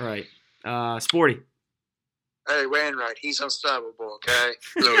wins. All right, Sporty. Hey, Wainwright, he's unstoppable. Okay,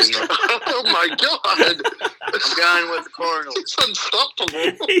 No, he's not. Oh my God! I'm going with the Cardinals. It's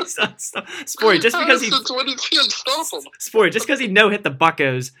unstoppable. He's Sporty. Just because Since when is he unstoppable? Sporty, just because he no-hit the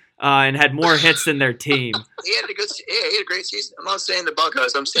Buccos and had more hits than their team. He had a great season. I'm not saying the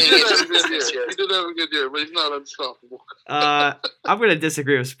Buckeyes. I'm He saying did have a it's good year. He did have a good year, but he's not unstoppable. I'm going to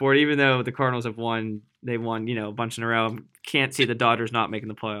disagree with Sporty, even though the Cardinals have won. They won, a bunch in a row. Can't see the Dodgers not making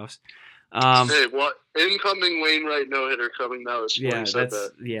the playoffs. Hey, what incoming Wainwright no hitter coming now? Is Yeah, said that's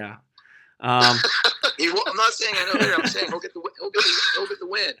that. yeah. I'm not saying I know better. I'm saying he'll get the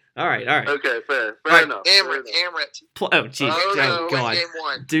win. All right. Okay, fair right, enough. Hammer fair it, enough. hammer it. Oh, jeez. Oh, Oh, no. God. Game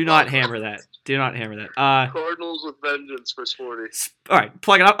one. Do not hammer that. Do not hammer that. Cardinals with vengeance for Sporty. All right,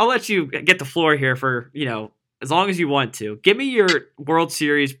 Plug. I'll let you get the floor here for as long as you want to. Give me your World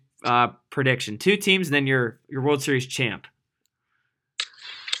Series prediction. 2 teams, and then your World Series champ.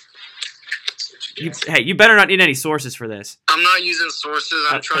 You better not need any sources for this. I'm not using sources.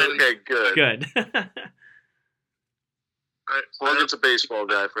 I'm trying to. Okay, good. Good. Plunkett's a baseball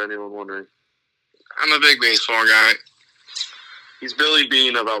guy, for anyone wondering. I'm a big baseball guy. He's Billy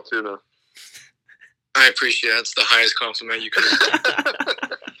Bean of Altoona. I appreciate it. That's the highest compliment you could.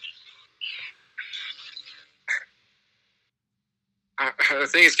 I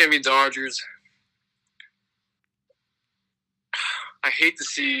think it's gonna be Dodgers. I hate to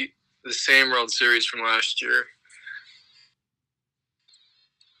see the same World Series from last year.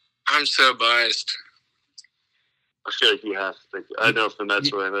 I'm so biased. I feel like you have to think. I know if the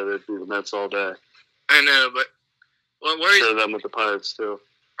Mets win, it'd be the Mets all day. I know, but Share them with the Pirates too.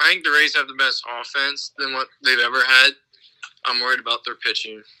 I think the Rays have the best offense than what they've ever had. I'm worried about their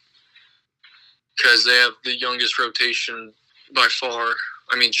pitching because they have the youngest rotation by far.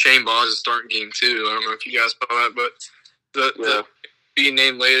 I mean, Shane Baz is starting game 2. I don't know if you guys saw that, but the being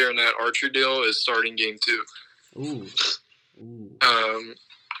named later in that Archer deal is starting game 2. Ooh.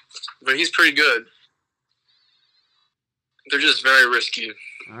 But he's pretty good. They're just very risky.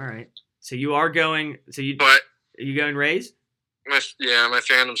 All right. So you are going. But Are you going Rays? my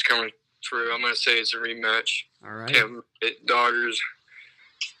fandom's coming through. I'm gonna say it's a rematch. All right. Dodgers.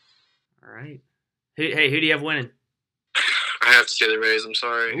 All right. Who do you have winning? I have to say the Rays. I'm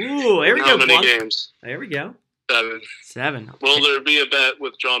sorry. Ooh, there we How go. many Plunk. games? There we go. 7. 7. Will there be a bet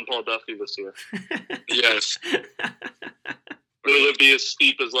with John Paul Duffy this year? Yes. Will it be as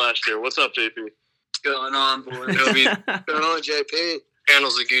steep as last year? What's up, JP? What's going on, boy? It'll be What's going on, JP?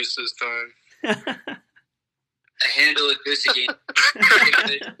 handles the goose this time. I handle it this again.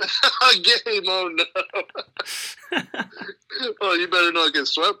 A game, oh no. Oh, you better not get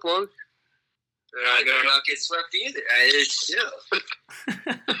swept, Plunk. I better not get swept either.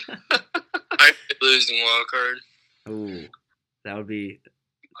 I lose in wild card. Ooh, that would be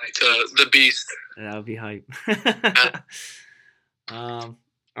The beast. hype. All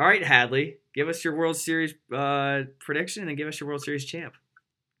right, Hadley, give us your World Series prediction and give us your World Series champ.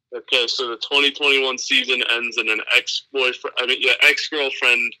 Okay, so the 2021 season ends in an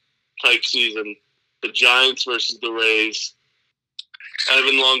ex-girlfriend type season. The Giants versus the Rays.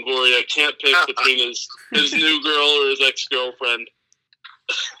 Evan Longoria can't pick between his new girl or his ex-girlfriend.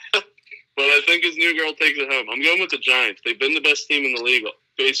 But I think his new girl takes it home. I'm going with the Giants. They've been the best team in the league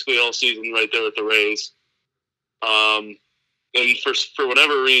basically all season right there with the Rays. And for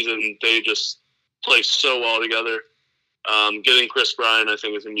whatever reason, they just play so well together. Getting Chris Bryant, I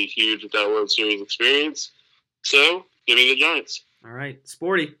think, is going to be huge with that World Series experience. So, give me the Giants. All right,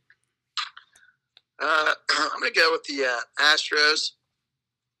 Sporty. I'm going to go with the Astros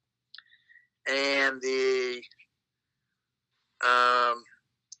and the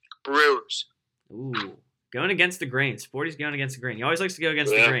Brewers. Ooh, going against the grain. Sporty's going against the grain. He always likes to go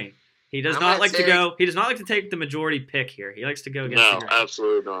against the Yeah. grain. He does I'm not gonna like to take- go. He does not like to take the majority pick here. He likes to go against No, the grain.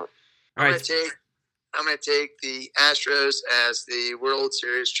 absolutely not. All I'm right, going to take the Astros as the World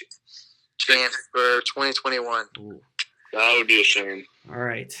Series champ for 2021. Ooh. That would be a shame. All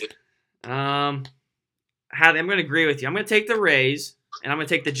right. I'm going to agree with you. I'm going to take the Rays, and I'm going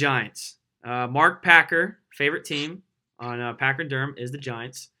to take the Giants. Mark Packer, favorite team on Packer Durham is the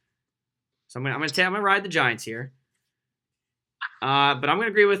Giants. So I'm going to ride the Giants here. But I'm going to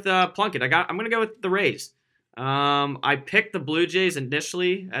agree with Plunkett. I'm going to go with the Rays. I picked the Blue Jays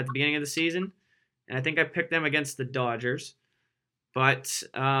initially at the beginning of the season, and I think I picked them against the Dodgers. But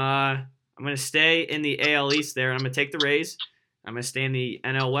I'm going to stay in the AL East there, and I'm going to take the Rays. I'm going to stay in the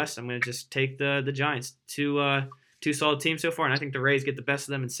NL West. I'm going to just take the Giants. Two solid teams so far, and I think the Rays get the best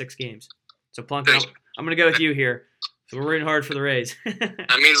of them in 6 games. So, Plunkett, I'm going to go with you here. So we're rooting hard for the Rays.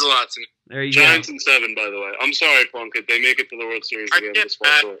 That means a lot to me. There you Giants go. in 7, by the way. I'm sorry, Plunkett. They make it to the World Series I again. get This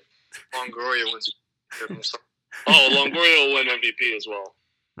that. fall. Longoria wins. Longoria will win MVP as well.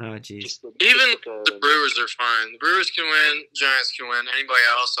 Oh, jeez. Even the Brewers are fine. The Brewers can win. Giants can win. Anybody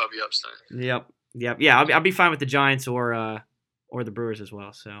else, I'll be upset. Yep. Yeah, I'll be fine with the Giants or the Brewers as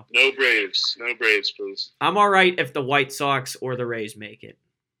well. So No Braves, please. I'm all right if the White Sox or the Rays make it.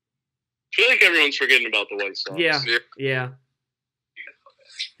 I feel like everyone's forgetting about the White Sox. Yeah.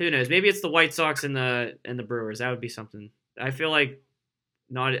 Who knows? Maybe it's the White Sox and the Brewers. That would be something. I feel like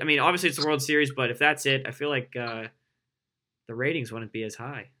not. I mean, obviously it's the World Series, but if that's it, I feel like the ratings wouldn't be as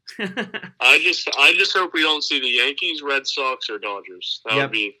high. I just hope we don't see the Yankees, Red Sox, or Dodgers. That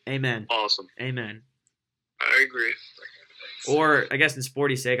would be Amen. Awesome. Amen. I agree. Or I guess in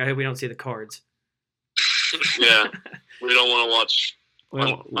sporty sake, I hope we don't see the Cards. Yeah, we don't want to watch. We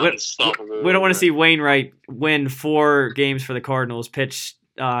don't want to see Wainwright win 4 games for the Cardinals, pitch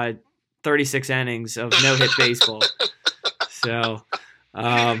 36 innings of no-hit baseball. So,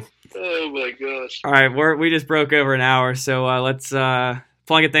 oh my gosh! All right, we just broke over an hour, so let's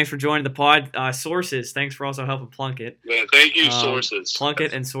Plunkett. Thanks for joining the pod. Sources, thanks for also helping Plunkett. Yeah, thank you, Sources.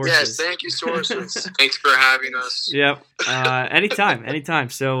 Plunkett and Sources. Yes, thank you, Sources. Thanks for having us. Yep. Anytime.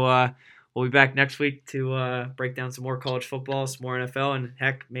 So we'll be back next week to break down some more college football, some more NFL, and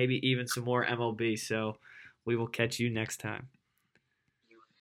heck, maybe even some more MLB. So we will catch you next time.